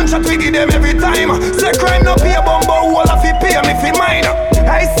 Gunshot we give them every time. Say crime no pay bumbo, all of it pay me for mine.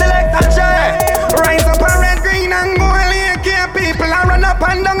 Hey, Selecta Jay. Rise up and red, green and gold. Here people and run up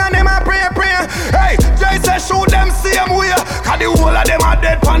and down and them a pray. Hey, Jay say shoot them same way. Cause the whole of them are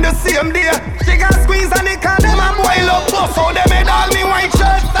dead on the same day. She can squeeze and they can them a boil up. Bust how them head all me white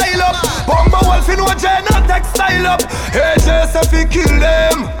shirt style up. Bumbo wolf in no Jay no textile up. Hey, Jay say fi kill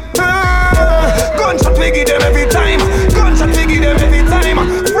them. Gunshot we give them every time. Gunshot we give them every time.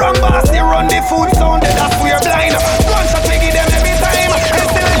 From Bossy run the food sound, that's we are blind. Gunshot we give them every time.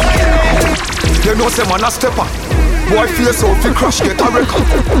 You know say man a stepper. Boy face out fi crash get a record.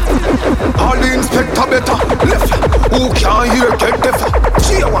 All the inspector better left. Who can't hear get deafer.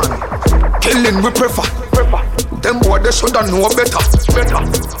 G1 killing we prefer. Them boy they shoulda know better.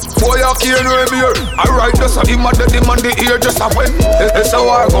 Boy I can't know him here. Alright just a him a dead him on the ear just a when. It's a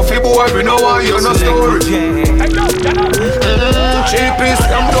war go fi boy we no want hear no story. Cheapest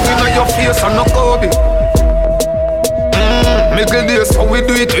I'm looking at your face and no Kobe. Middle days how we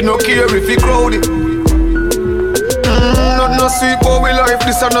do it we no care if we crowded. No sweet boy we life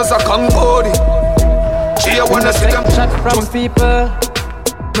this and us a Concorde. She a wanna see them shot from people.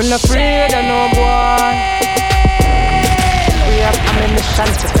 I'm not afraid of no boy. We have ammunition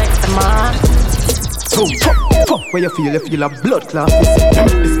to take the man. So, fuck where you feel a blood clot.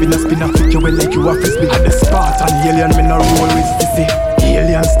 The spinner kick you well like you a frisbee. At the spot and alien me no roll with sissy.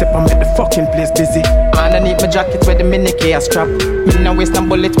 Alien step and make the fucking place busy. Underneath my jacket where the mini K a strap. Me no waste no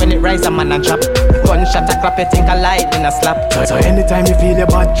bullet when it rise a man a drop. Gunshot a clap, you think a lightning a slap. So anytime you feel your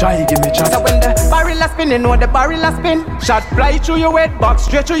bad, try give me chance. So when the barrel a spin, you know the barrel a spin. Shot fly through your head, box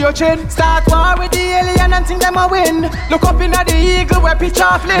straight through your chin. Start war with the alien and think them a win. Look up inna the eagle where pitch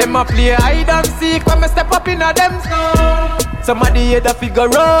off limb. Them a play hide and seek when me step up inna them zone. Somebody hear the figure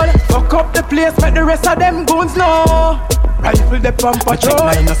roll. Fuck up the place, make the rest of them goons know. Rifle the pump patrol.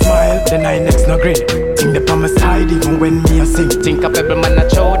 Check 9 a smile, the 9X no great. Think the on my side even when me a sing. Think of every man a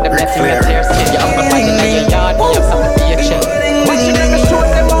show, them let him a tear skin. You have a fight in your yard, you have something for your chin. When you never show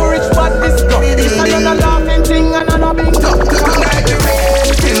them how rich bad this go. This a you no laughing thing and a no bingo. Like a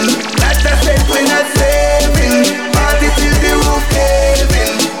raving, that's a set when I'm saving. Party till the roof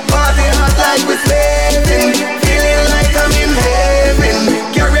caving. Party hot like we're slaving. Feeling like I'm in heaven.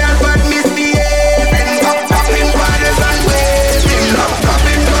 Carry on but misbehaving. Popping bottles and waving.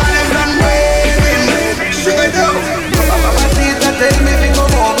 Popping bottles and waving. Sugar dough. Papa sees that tell me to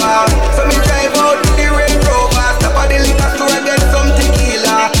come over. So me drive out the Range Rover. Stop at the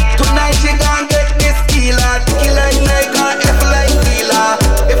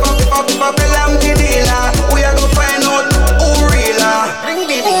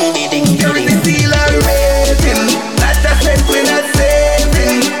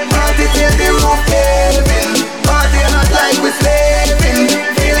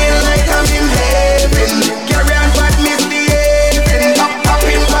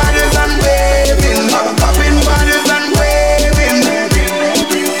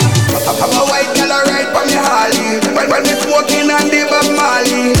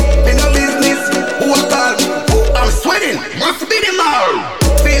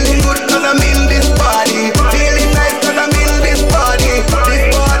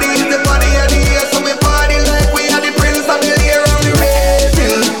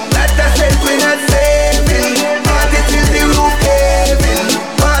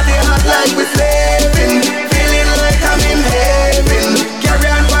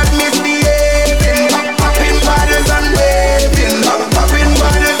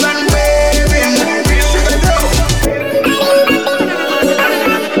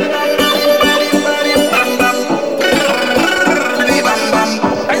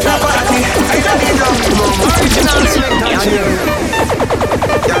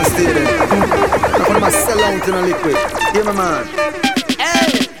stay there. I'm gonna sell out in a liquid. Yeah, my man.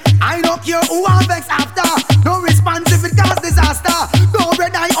 Hey, I don't care who I vex after. No response if it cause disaster. No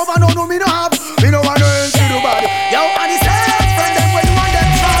bread I over, no me no have. Me no want to else to do bad. Yo, and the same friend them when you want them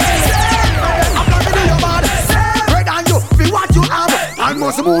trust. I'm not gonna do your bad. Bread and you, be what you have. And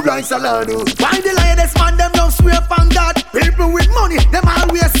must move like Salado. Why the lioness man them don't swear from God? People with money, them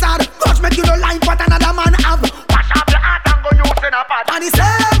always sad. Gosh make you no line what another man have. Wash up your heart and go use in a pot. And the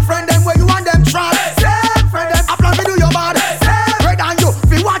same friend them when you want them trust. Same friend them, I'm not gonna do your bad. Bread and you,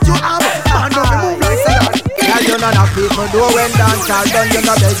 be what you have. And don't move like Salado. Girl, you know not people do when dance all done. You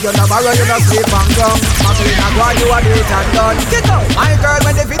know beg, you know borrow, you know sleep and gum. Family not go on, you a do it and done. Get up, my girl,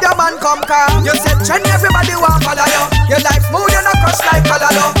 when the video man come calm. You said trend, everybody want follow you. Your life smooth, you know crush like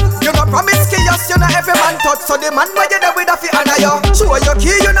Colorado. You know promise chaos, you know every man touch. So the man where you there with a fi honor you. Show your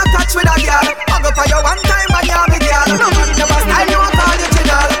key, you know touch with a girl. Hug up for you one time and you be girl. No man never style, you a call you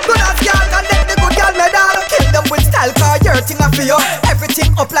general. Good as girl, and let the good girl medal. Kill them with style, cause your thing a for you.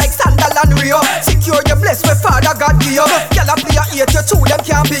 Everything up like sandal and Rio. Secure your bless with Father God give you. Girl a play a hate, you two them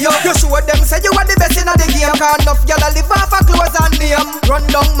can't be you. You show them say you are the best in the game. Cause enough girl a live off a clothes and name. Run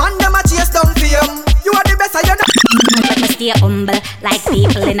down man, them a chase down fame. You are the best, I know. Let me stay humble, like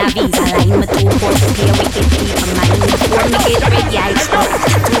people in a visa line. Me too poor to play with the people mine. Before me get ready, I stop.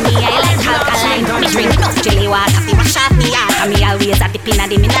 To me, I like alkaline. Me drink enough jelly water, fi wash off me heart. And me always a dip inna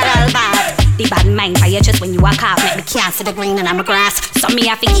the mineral bath. The bad mind for you just when you walk off. Make me can't see the green and I'm a grass. So me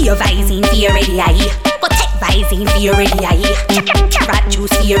have to give Visine for your ready eye. But take Visine for your ready eye. Carrot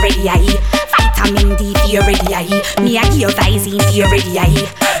juice for your ready eye. Vitamin D for your ready eye. Me a give Visine for your ready eye.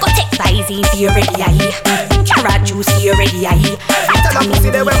 But take Visine for your ready eye. Carrot juice for your ready eye. Vitamin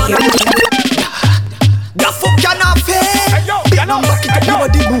D for your ready eye. The fuck cannot fail. Big number kick up your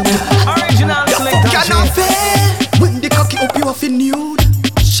body mood. Original the fuck cannot fail. When the cocky up you off in nude.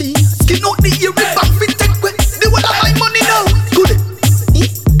 She skin out the ear with back fit take way. They want to buy money now. Good.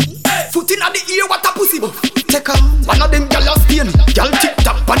 Foot in at the ear, what a pussy buff. Take her. One of them gyal a stain me. Gyal tick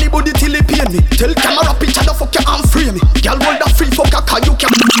tap on the body till it pain me. Tell camera picture the fuck your arm free me. Gyal hold the free fuck a car you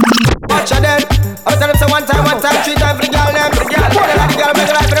can. Watch her then. I tell them say one time, 3 times for the gyal them. The gyal, the gyal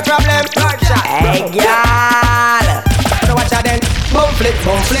make life for the problem. Hey gyal. So watch her then. Bum flip.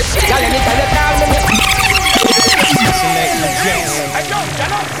 Gyal anytime you call me.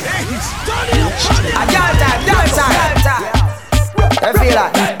 Gyal time. I feel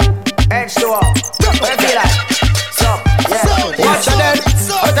like H2O. I feel like so. Yeah. Watch her then.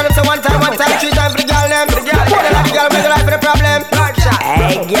 I tell them say one time, 3 times for the gyal them. The gyal make life for the problem.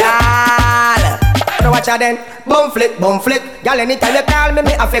 Hey gyal. Watch her then. Bum flick. Girl, anytime you call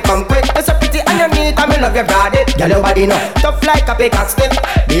me have to come quick. You're so pretty and you neat and me love your body. Girl, your body no tough like a pickaxe stick.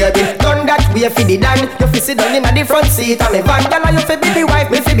 Baby, done that way for the dan. You fi sit down in the front seat of me van. Girl, you fi be the wife,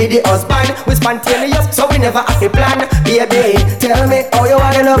 me fi be the husband. We spontaneous, so we never have to plan. Baby, tell me how you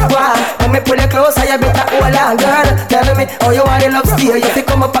want to love one. When me pull you closer, you better hold on, girl. Tell me how you want to love steer. You fi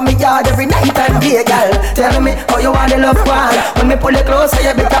come up on me yard every night and day, girl. Tell me how you want to love one. When me pull you closer,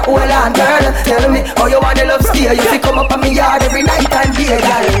 you better hold on, girl. Tell me how you want to love steer. You fi come up on me yard every night and day,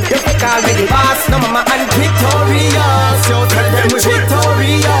 girl. You fi call me the boss, no mama and victorious. Yo, tell them we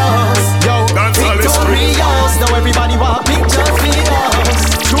victorious. Yo, victorious. Now everybody want pictures with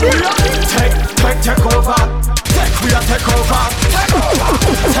us. Take over. We are take over. Take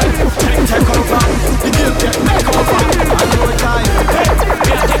over. The game get make over. And your time.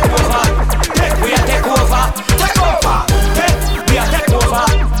 We are take over. We are take over. We are take over.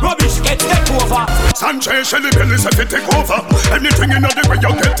 Rubbish get take over. Sanchez, Shelly Belly said to take over. Anything in the way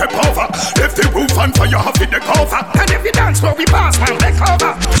you get take over. If the roof on fire, have to take over. And if you dance where we pass, man, take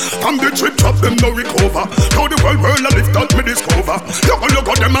over. From the trip top, them no recover. Now the world I lift out me discover. Look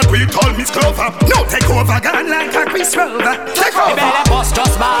at them and we call me Clover. No take over, gone like a Chris Rover. Take over. The belly bus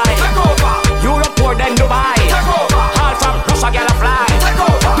just by. Take over. Europe more than Dubai. Take over. All from Russia, girl a fly. Take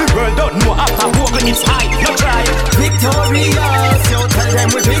over. The world don't know after walking it's high. No try. Victorious, yo, tell them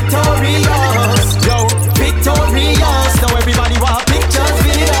we're victorious. Yo, victorious. Now everybody want pictures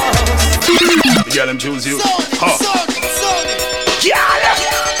with us. Yeah, them choose you.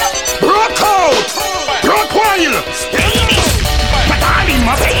 Broke out, broke wild, but I in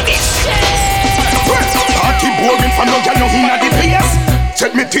my baby. Party boring for no girl no inna the place.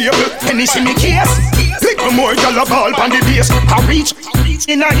 Set me table, finish in me case. Pick no more girl a ball on the base. I reach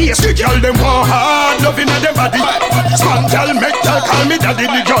bitch in a ears. The girl them want hard loving at them body. Small girl make girl call me daddy.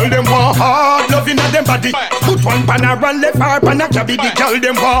 The girl them want hard loving at them body. Put one pan a run left hard pan a cabby. The girl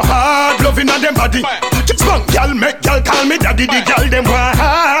them want hard loving at them body. Small girl make girl call me daddy. The girl them want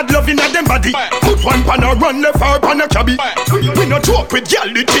hard loving at them body. Put one pan a run left hard pan a cabby. We no joke with girl,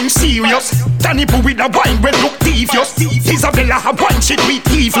 the thing serious. Danny Boo with a wine when look devious. Isabella have wine shit with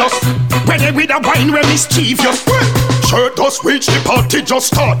evilous. Ready with a wine when mischievous. Shirt us reach the party just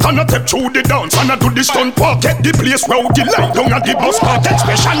start. And I step through the dance and I do the stunt walk. Get the place rowdy like down at the bus park.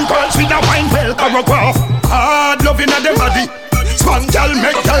 Expression girls with a wine well choreograph. Hard loving at them body. Small girl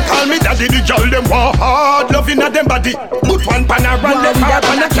make girl call me daddy. The girl them want hard loving at them body. Put one pan a run left hard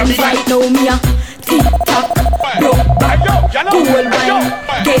pan a cabby. Right now me a tick-tock, broke back, cool wine,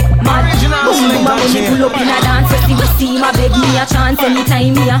 get mad. Boom, my money pull up in a dance. You see my beg me a chance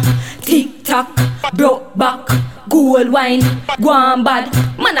anytime me a tick-tock, broke back, gold wine, go on bad.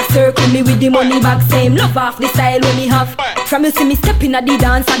 Man a circle me with the money bag. Same love off the style when me have. From you see me stepping at the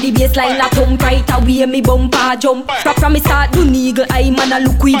dance and the bassline a thump. Right away me bumper jump. From me start do niggle eye. Man a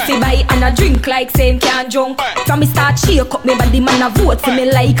look weed fi buy and a drink like same can junk. From me start shake up me body. Man a vote for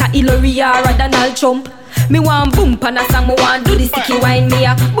me like a Hillary or a Donald Trump. Me want bump and a song. Me want do the sticky wine. Me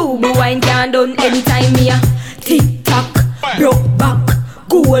a boo-boo wine can done anytime. Me a tick-tock, broke back,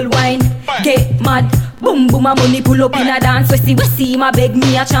 gold wine, get mad. Boom boom my money pull up in a dance. We see my beg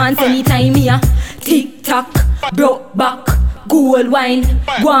me a chance anytime me a tick-tock, broke back, gold wine,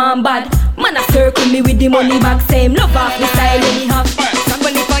 go on bad. Man a circle me with the money bag. Same love off the style when me have.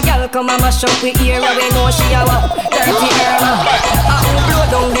 When if a girl come and mash up with ear, we know she a walk dirty Irma. Blow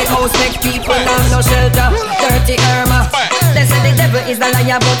down the house, make people have no shelter. Dirty Irma. They say the devil is a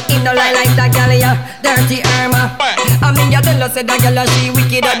liar, but he no lie like that girl, yeah. Dirty Irma. I mean, you tell us that the girl she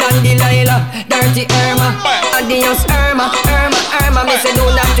wickeder than Delilah. Dirty Irma. Adios Irma, Irma, Irma. Me say do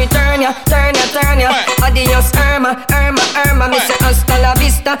not return ya, turn ya, turn ya. Adios Irma, Irma, Irma. Me say hasta la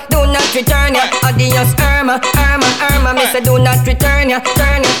vista, do not return ya. Adios Irma, Irma, Irma. Me say do not return ya.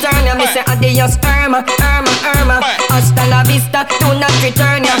 Turn ya, me say adios, Irma, Irma, Irma. Hasta la vista, do not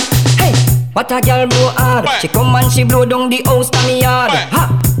return ya. Hey, what a girl blow hard. She come and she blow down the house to me yard. Ha!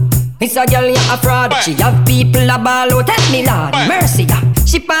 It's a girl, you a fraud. She have people a ball out, tell me Lord, mercy ya.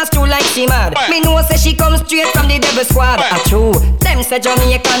 She pass through like she mad. Me know say she come straight from the devil squad. A true, them say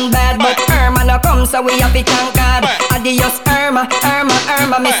Jamaican bad, but Irma no come, so we have to thank God. Adios Irma, Irma,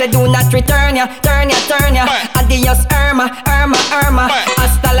 Irma. Me say do not return ya, turn ya, turn ya. Adios Irma, Irma, Irma.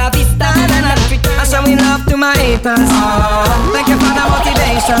 Hasta la vista, do not return. I show me love to my haters. Thank you for the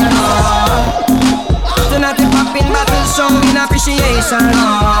motivation. Tonight we pop in battles, showing appreciation.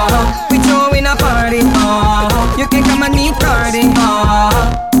 We throwing a party. You can come and meet party.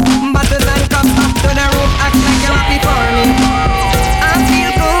 Battles and come up to the roof, act like you're happy for me. I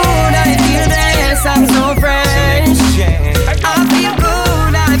feel good, I feel this, I'm so fresh. I feel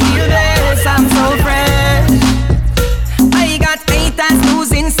good, I feel this, I'm so fresh. I got haters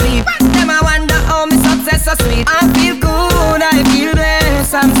losing sleep. Them I wonder how my success so sweet. I feel good, I feel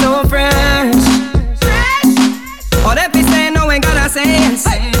this, I'm so fresh. All them be say no ain't gonna say yes.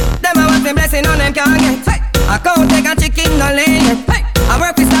 Them I want them blessing on them can't get. I go take a chicken no lay it. I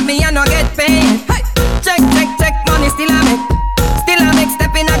work with stop me and no get paid. Check, check, check, money still I make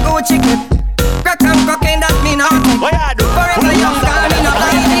step in a go chicken. Crack and cocaine that me not take. Forever young girl me not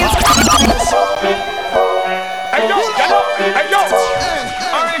buy deals. Hey yo,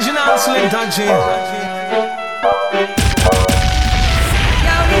 original Selecta Jay.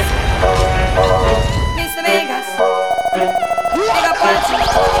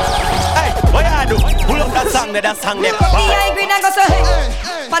 Hey, what you do? Pull up that song there. I green and go so hey.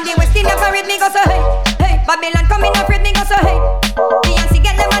 From the West Indian parade me go so hey. Hey, Babylon come in afraid me go so hey. Beyonce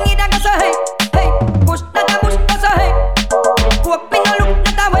get them money that go so hey. Hey, push not a push go so hey. Coke me no look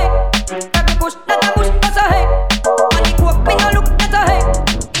not a way. Every push not a push go so hey. Money coke me no look not a hey.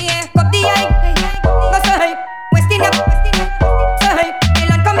 Yeah, cup the eye go so hey. West Indian so hey.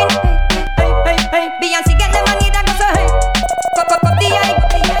 Babylon come in hey. Beyonce get them money that go so hey. Cup the eye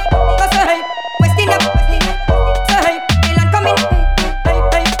go so hey. West Indian so hey. Babylon come in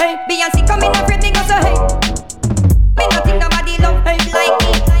hey. Beyonce come in afraid me go so hey. Me not think nobody love hey like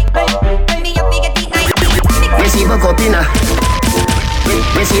me. Hey, me a big it like me. Recibo copina.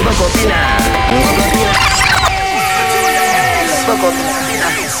 Recibo copina.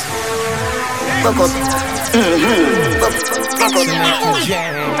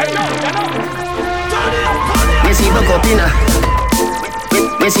 Recibo copina.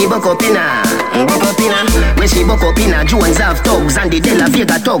 Where she buck up inna, where she buck up inna. Jones have thugs and the De La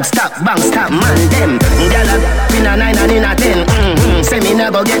Vega thugs. Stop, bang, stop, man, them. Gyal up inna 9 and inna 10. Say me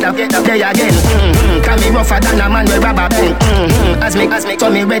never get up there again. Can me rougher than a man with rubber band. As me,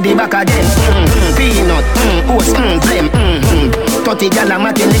 so me ready back again. Peanut, oats, blem. 30 gyal a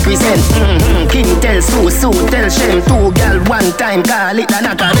matin the crescent. King tell Sue tell Shem. 2 gyal one time call it a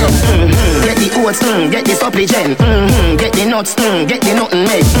knock a get the oats, get the supply gen. Get the nuts, get the nothing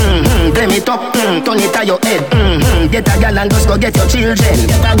made. Blame it up, turn it to your head. Get a gal and just go get your children.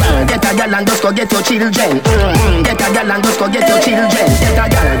 Get a gal and just go get your children. Get a gal and just go get your children.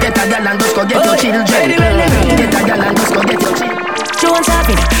 Get a gal and just go get your children. Get a gal and just go get your children. Jones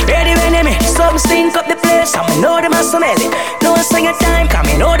happy, ready when they me. Some stink up the place, and me know them a smell it. No one sing your time, come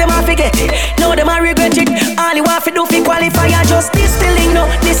me know them a forget it. Know them a regret it. All you want to do fi qualify, I just this the link, no.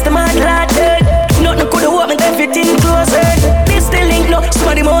 This the man glad head. Nothing could have opened everything closer. This the link, no.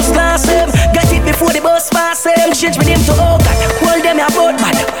 Some of the most class them. Got it before the bus pass them. Change with him to oh God. Hold them about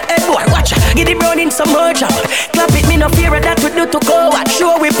man. Hey boy, watch ya. Get the brown in some more job. Clap it, me no fear of that we do to go at.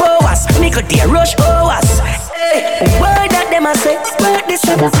 Show we powers. Nickel dear rush hours. Hey, word that them a say. Word this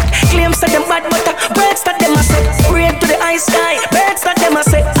a claims that them bad butter. Birds that them a say. Break to the high sky. Birds that them a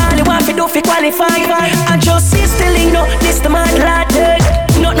say. All you want to do fi qualify. I just see the link, no. This the man glad head.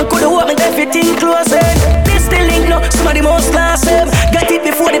 Nothing could have opened everything closer. This the link, no. Some of the most class them. Got it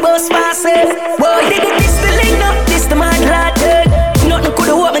before the bus pass them. Boy, dig it, this the link, no. This the man glad head. Nothing could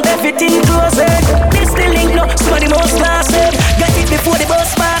have opened everything closer. This the link, no. Some of the most class them. Got it before the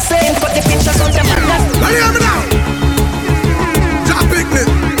bus pass them. Put the pictures on the man. Let me have it now. Jack Picnic.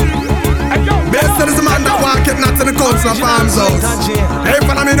 Best is the man that walk it not to the coast of Farms House. Hey,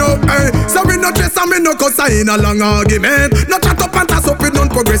 follow me now, hey. So we no dress and we no cause in a long argument. No chat up and toss up with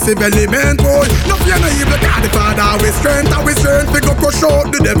non-progressive element. Boy, no fear no evil, God the Father with strength. And we strength, we go crush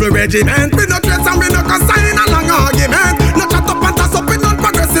out the devil regiment. We no dress and we no cause in a long argument. No chat up and toss up with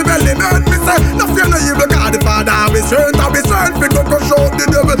non-progressive element. We say, no fear no evil, God the Father with strength. And we strength, we go crush out the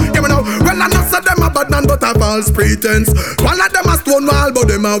devil. Give me now, well I know say them a bad man but a false pretense. One of them a stone wall but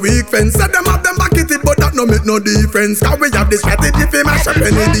them a weak fence. Say them have them back it but that no make no difference. Cause we have the strategy fi mash up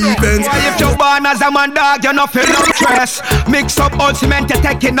any defense. Why if you born as a man dog you no feel no stress. Mix up old cement you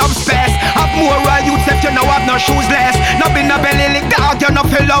taking up space. Have more youths if you no have no shoes less. No be no belly lick dog you no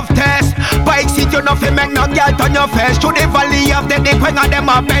feel love test. Bike seat you no feel make no girl turn your face. To the valley of the dick when them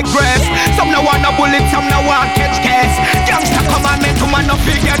a beg rest. Some no want no bullet, some no want catch case. Gangsta commandment to man no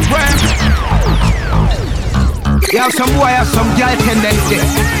feel get rest. You have some boy have some girl tendency.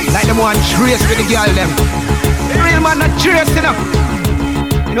 Like them want trace with the girl them. The real man not trace enough.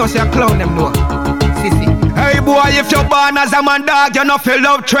 You know say a clown them know. Sissy. Hey boy, if you're born as a man dog, you no feel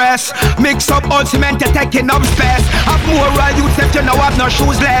love stress. Mix up old cement, you're taking up space. Have more youths if you no have no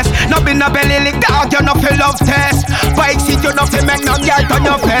shoes less. No be no belly lick dog, you no feel love test. Bike seat, you no feel make no girl turn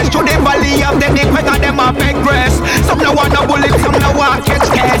your face. To the valley of the dick, when them a beg rest. Some no want no bullet, some no want catch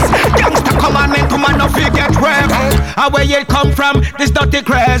case. Gangsta commandment, come on, no feel get wrecked. And where you come from, this dirty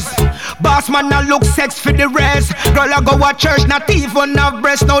craze. Boss man now look sex for the rest. Girl I go to church, not even have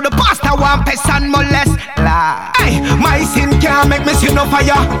breast. Now the pastor want piss and molest. Hey, my sin can't make me see no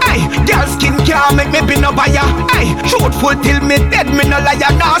fire. Hey, girl skin can't make me be no buyer. Hey, truthful till me dead, me no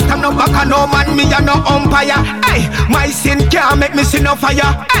liar. Nah stand no back and no man, me a no umpire. Hey, my sin can't make me see no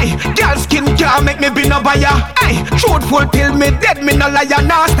fire. Hey, girl skin can't make me be no buyer. Hey, truthful till me dead, me no liar.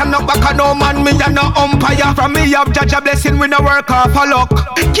 Nah stand no back and no man, me a no umpire. From me up judge a blessing, we no work off a luck.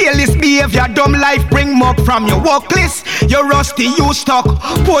 Careless behavior, dumb life, bring muck from your work list. You rusty, you stuck.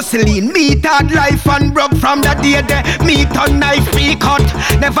 Porcelain, meat hard life and broke from the day the meat on knife be cut.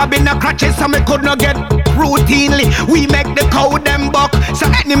 Never been a crutches so me could not get routinely. We make the cow them buck.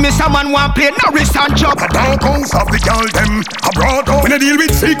 So enemies someone want play no wrist and job. The doggos of the girl them abroad. When I deal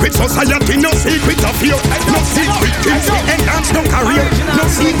with secret society, no secret of fear. No secret things we enhance no career. No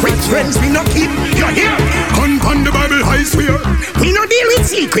secret friends we no keep. You're here. On the Bible I swear. We no deal with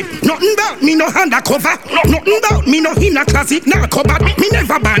secret. Nothing about me no undercover. Nothing about me no in a closet. No cupboard. Me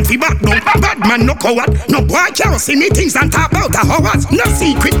never ban fi back down. Bad man no coward. No boy can't see me things and talk about a hours. No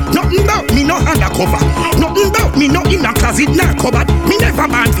secret. Nothing about me no undercover. Nothing about me no in a closet. No cupboard. Me never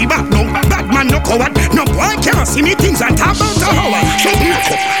ban fi back down. Bad man no coward. No boy can't see me things and talk about a hours. So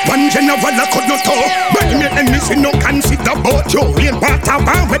one general I could not talk. But me and me say no consider about you. Rain water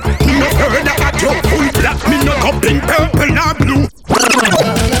war wet. Me no heard about you. Full black. Me no up in purple or blue.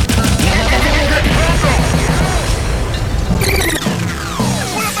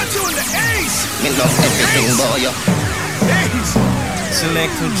 Me love everything, boy.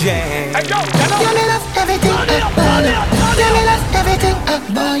 Selecta Jay. You me love everything about you. You me love everything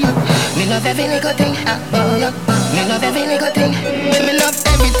about love every little thing, boy. Me love every little thing. Me love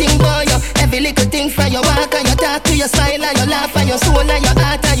everything, boy. Every little thing from your walk and your talk to your smile and your laugh and your soul and your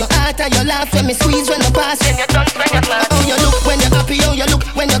heart and your heart and your laugh. When me squeeze when you pass, when you touch, when you pass. How you look when you're happy, how you look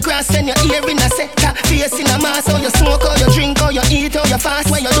when you cross, and your ear in a sector, face in a mask. How you smoke, how you drink, how you eat, how you fast.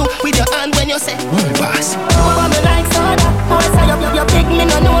 When you do with your hand when you say, pass. Oh, me like soda. Boy, say you big, me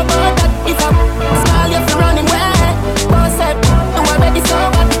no know about that. If I smile, you feel running away. Boy said, you already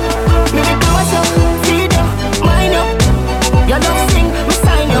sober. Me be close up, feed you, mind you. You love sing, me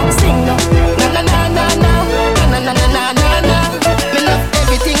sign you, sing you. Na na na na na, na na na na na na. Me love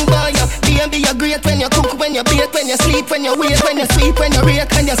everything, boy. Baby, you're great when you cook, when you bake, when you sleep, when you wait, when you sweep, when you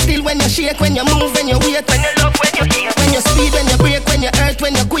rake, when you still, when you shake, when you move, when you wait, when you love, when you hear, when you speed, when you break, when you hurt,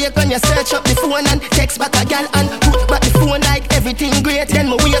 when you quake, when you search up the phone and text back a gal and put back the phone like everything great. Then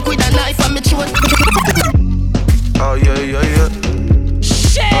me wake with a knife and me throat. Oh yeah, yeah, yeah.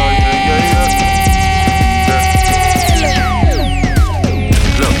 Shit. Oh yeah, yeah, yeah.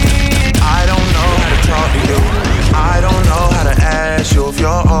 Look, I don't know how to talk to you. I don't know how to ask you if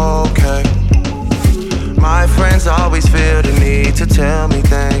you're okay. My friends always feel the need to tell me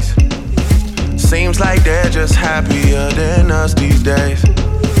things. Seems like they're just happier than us these days.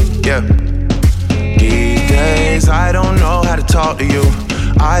 Yeah. These days I don't know how to talk to you.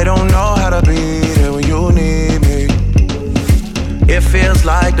 I don't know how to be there when you need me. It feels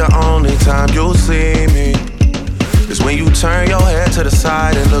like the only time you'll see me is when you turn your head to the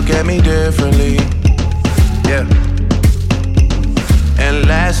side and look at me differently. Yeah. And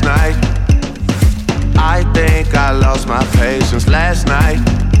last night I think I lost my patience. Last night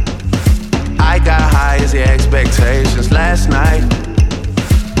I got high as the expectations. Last night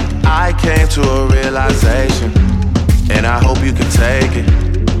I came to a realization, and I hope you can take it.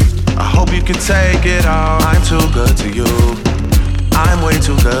 I hope you can take it all. I'm too good to you. I'm way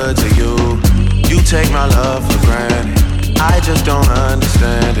too good to you. You take my love for granted. I just don't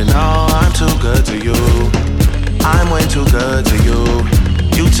understand it. No, I'm too good to you. I'm way too good to you.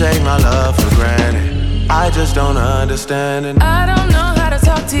 You take my love for granted. I just don't understand it. I don't know how to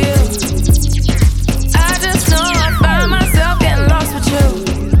talk to you. I just know I find myself getting lost with you.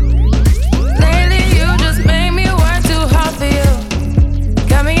 Lately you just made me work too hard for you.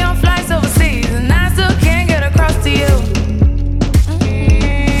 Got me on flights overseas and I still can't get across to you.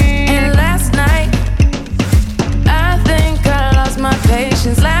 And last night I think I lost my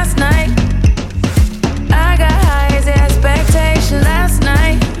patience. Last night I got high as the expectation. Last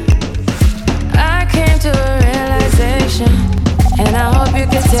night I came to a realization, and I hope you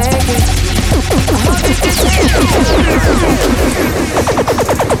can take it. I hope you can take it.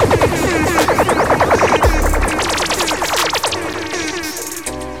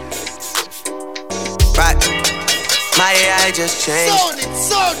 Right, my AI just changed.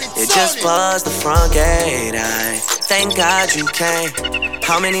 It just buzzed the front gate. I thank God you came.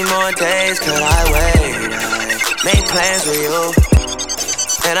 How many more days could I wait? I made plans with you,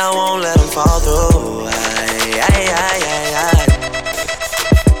 and I won't let them fall through.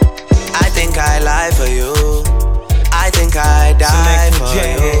 I think I lie for you. I think I die for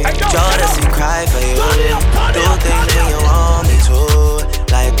you. Jealousy cry for you. Do things when you want me to,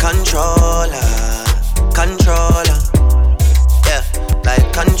 like controller, controller. Yeah, like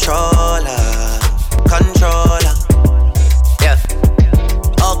controller, controller. Yeah.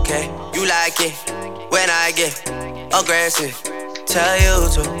 Okay, you like it when I get aggressive. Tell you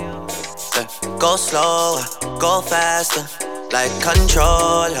to. Go slower, go faster, like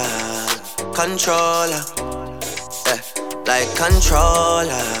controller, controller, yeah, like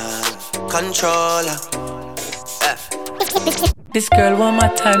controller, controller, yeah. This girl want my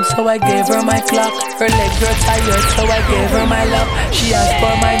time, so I gave her my clock. Her legs were tired, so I gave her my love. She asked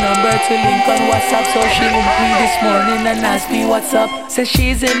for my number to link on WhatsApp, so she linked me this morning and asked me what's up. Says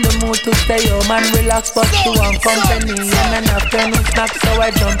she's in the mood to stay home and relax, but she want company and an afternoon snack. So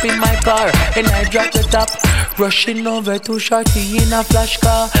I jump in my car and I drop the top, rushing over to Shorty in a flash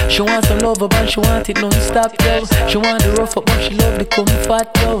car. She wants a love but she want it non-stop, yo. She want the rough up but she love the comfort,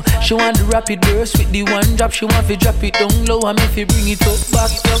 yo. She want the rapid burst with the one drop. She want to drop it down low and if you bring it up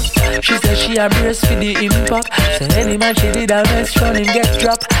back, yo. She said she a brace for the impact. So any man she did a mess, run him get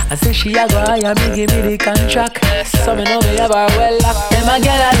dropped. I say she a go high and me give me the contract. So me know me have her well locked. Them a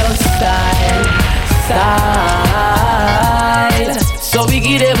girl a love style, style. So we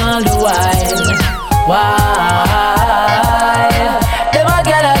give them all the while. Them a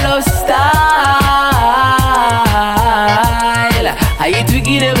girl a love style. I hate we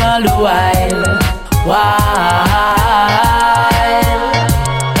give them all the while.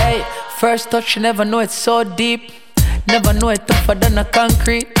 Hey, first touch you never know it's so deep. Never know it tougher than a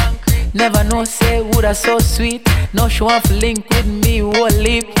concrete. Never know, say woulda so sweet. No, she want to link with me, whole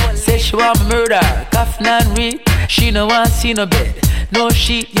leap. Say she want murder, coffin and read. She no want see no bed, no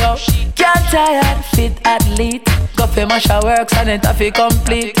sheet, yo. Can't tired, fit athlete. Go for my works and it have to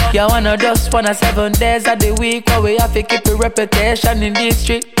complete. You wanna just 7 days of the week. But we have to keep a reputation in this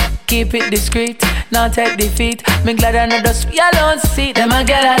street. Keep it discreet, not take defeat. Me glad I know just we alone see. Them a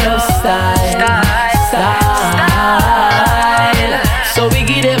get a love style. So we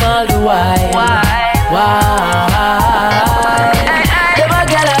give them all the why. Them a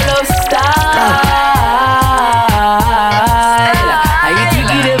get a love style. I need to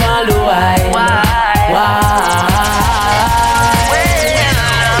give them all the why.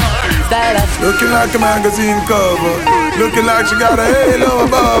 Looking like a magazine cover, looking like she got a halo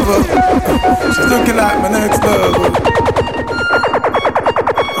above her. She's looking like my next lover.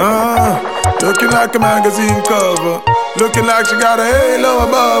 Looking like a magazine cover, looking like she got a halo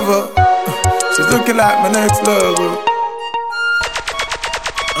above her. She's looking like my next lover.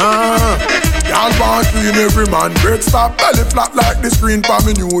 Y'all want clean every man break stop. Belly flat like the screen for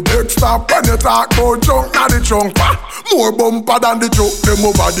me new desktop. When you talk about junk, not the trunk. More bumper than the joke, them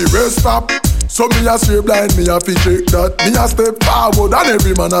over the rest stop. So me a straight blind, me a fi check that. Me a step forward and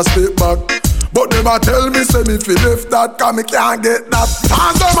every man a step back. But them a tell me say me fi left that, cause me can't get that.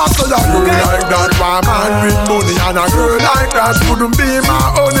 And them a say a girl like that, one man with money. And a girl like that couldn't be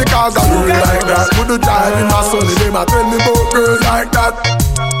my only, cause a girl like that couldn't drive in my sonny. Them a tell me about girls like that.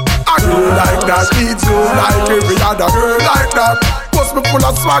 A girl like that eats you like every other girl like that. Must be full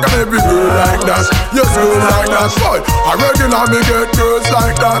of swag and every girl like that. Yes, girl like that, boy. A regular me get girls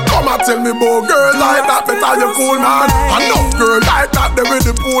like that. Come and tell me about girls like that. Better you fool man. Enough girl like that, they with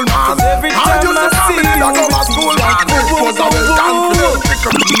the pool man. Every time I see you, that over school man. It was a well confident.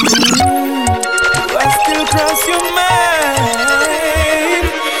 I still cross your mind.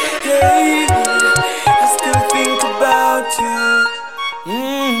 Yeah, I still think about you.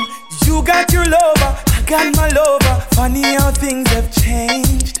 You got your lover, I got my lover. Funny how things have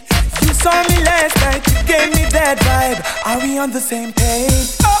changed. You saw me last night, you gave me that vibe. Are we on the same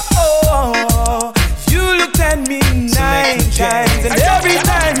page? Oh, you looked at me 9 times, and every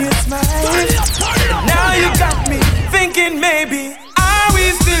time you smile. Now you got me thinking maybe, are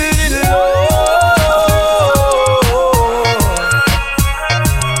we still in love?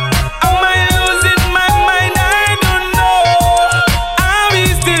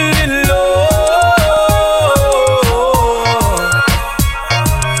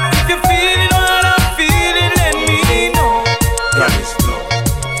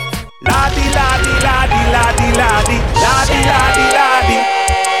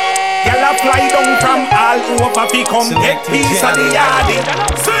 Fi come take piece of the yardie.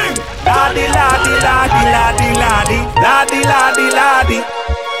 Sing! Laddy, laddy, laddy, laddy, laddy, laddy, laddy, laddy.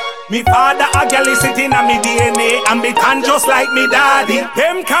 Me father a galley sitting on me DNA, and me tan just like me daddy.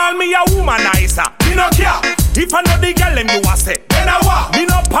 Them call me a womanizer. Me no care. If I know the girl them you a say, then I what? Me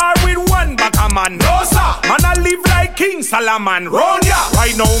no par with one back a man. No sir. Man I live like King Solomon. Round ya.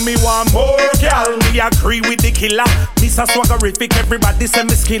 Right now me want more girl. Me agree with the killer. Me so swaggerific, everybody say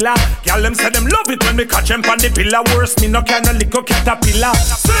me skiller. Girl them say them love it when me catch them on the pillar. Worse me no can no lick a caterpillar.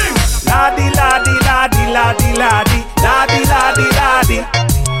 Sing. Laddy, laddy, laddy, laddy, laddy, laddy, laddy, laddy.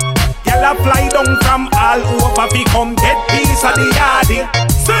 Girl a fly down from all over fi come get piece of the yardie.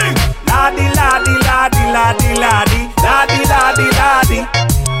 Sing. Laddy, laddy, laddy, laddy, laddy, laddy, laddy, laddy.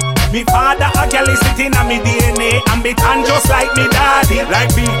 Me father a galley sitting on me DNA, and me tan just like me daddy. Like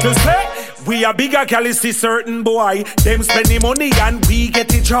Beatles say, we a bigger galley see certain boy. Them spend the money and we get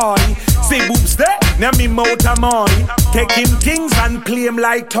the joy. See boobs there, now me mouth a money. Take him things and play him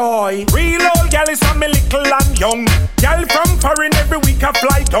like toy. Real old galley from me little and young. Gal from foreign every week a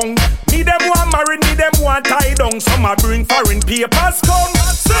fly down. Me them want marry, me them want tie down. Some a bring foreign papers come.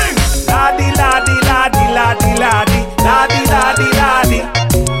 Sing! Laddy, laddy, laddy, laddy, laddy, laddy, laddy, laddy.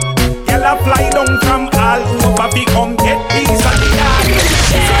 Gal a fly down from all over fi come get piece of the yardie.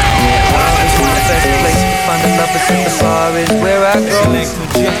 The best place to find a lover in the bar is where I go.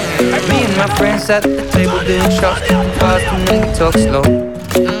 Me and my friends at the table doing shots, fast and then we talk slow.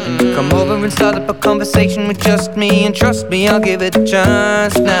 Come over and start up a conversation with just me, and trust me, I'll give it a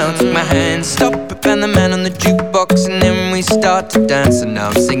chance. Now take my hand, stop it, and the man on the jukebox, and then we start to dance. And now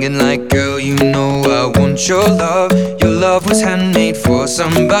I'm singing like, girl, you know I want your love. Your love was handmade for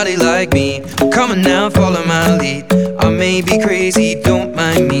somebody like me. Come on now, follow my lead. I may be crazy, don't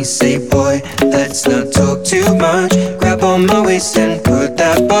mind me. Say, boy, let's not talk too much. Grab on my waist and put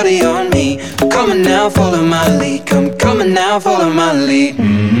that body on me. Come on now, follow my lead. Come on now, follow my lead.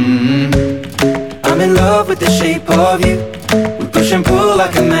 I'm I'm in love with the shape of you. We push and pull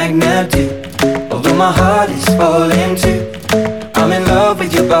like a magnet do. Although my heart is falling too. I'm in love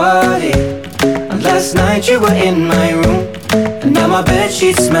with your body. And last night you were in my room. And now my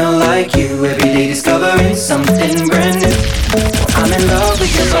bedsheets smell like you. Every day discovering something brand new. I'm in love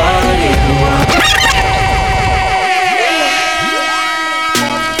with your body.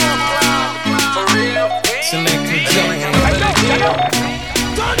 Selecta Jay.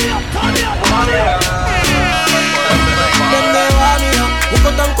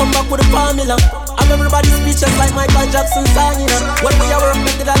 Come back with a formula. I'm everybody speechless like Michael Jackson song, you know. When we are working,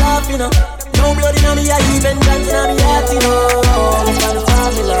 they laugh, you know. No blood in me, I even dance in me heart, you know. That's why the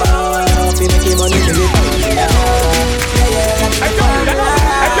formula. Feel making money to get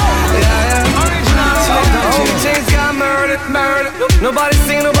Chains got murdered. Nobody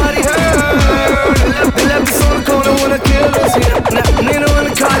seen, nobody heard. They left us on the corner when I killed us here. Now Nina on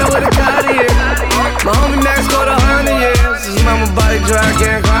the car with a car here. My homie Max got 100 years. His mama body dry,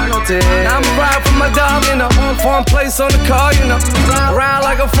 can't cry no tears. Now I'm proud for my dog, you know. Foreign place on the car, you know. Around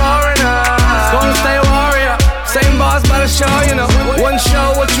like a foreigner. Gonna stay a warrior. Same boss by the show, you know. One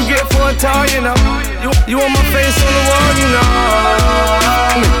show, what you get for a tour, you know. You want my face on the wall, you know.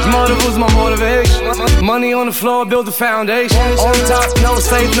 Motive was my motivation. Money on the floor, build the foundation. On top, no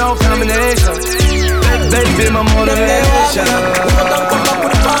safe, no combination. Baby, my motivation.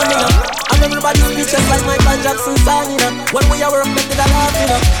 I'm everybody's speechless like Michael Jackson song, you know. When we are working, they laugh, you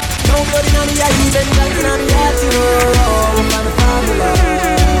know. No blood in me, I even dance in me heart, you know. I'm on the formula.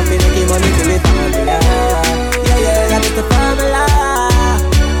 Feel making money to live formula. Yeah, that's the formula.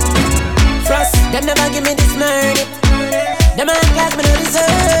 Frost, them never give me this murder. Them ain't class me no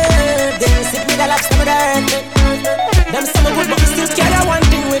deserve. They sit me the lobster with hurt me. Them some good but me still carry one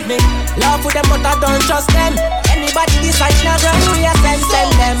thing with me. Love with them but I don't trust them. Anybody decide now run we a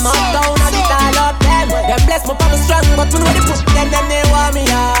send them up down and it all up them. Them bless me for me strong but me know they put them they want me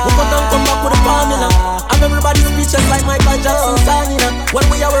out. We come back with a formula. I'm everybody speechless like Michael Jackson song, you know. When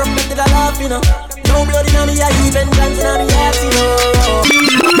we are working they laugh, you know. No blood in me, I even dance in me heart, you know.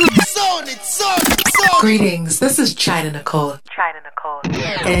 Greetings, this is China Nicole.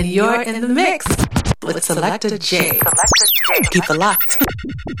 And you're in the mix with Selecta Jay. Keep it locked.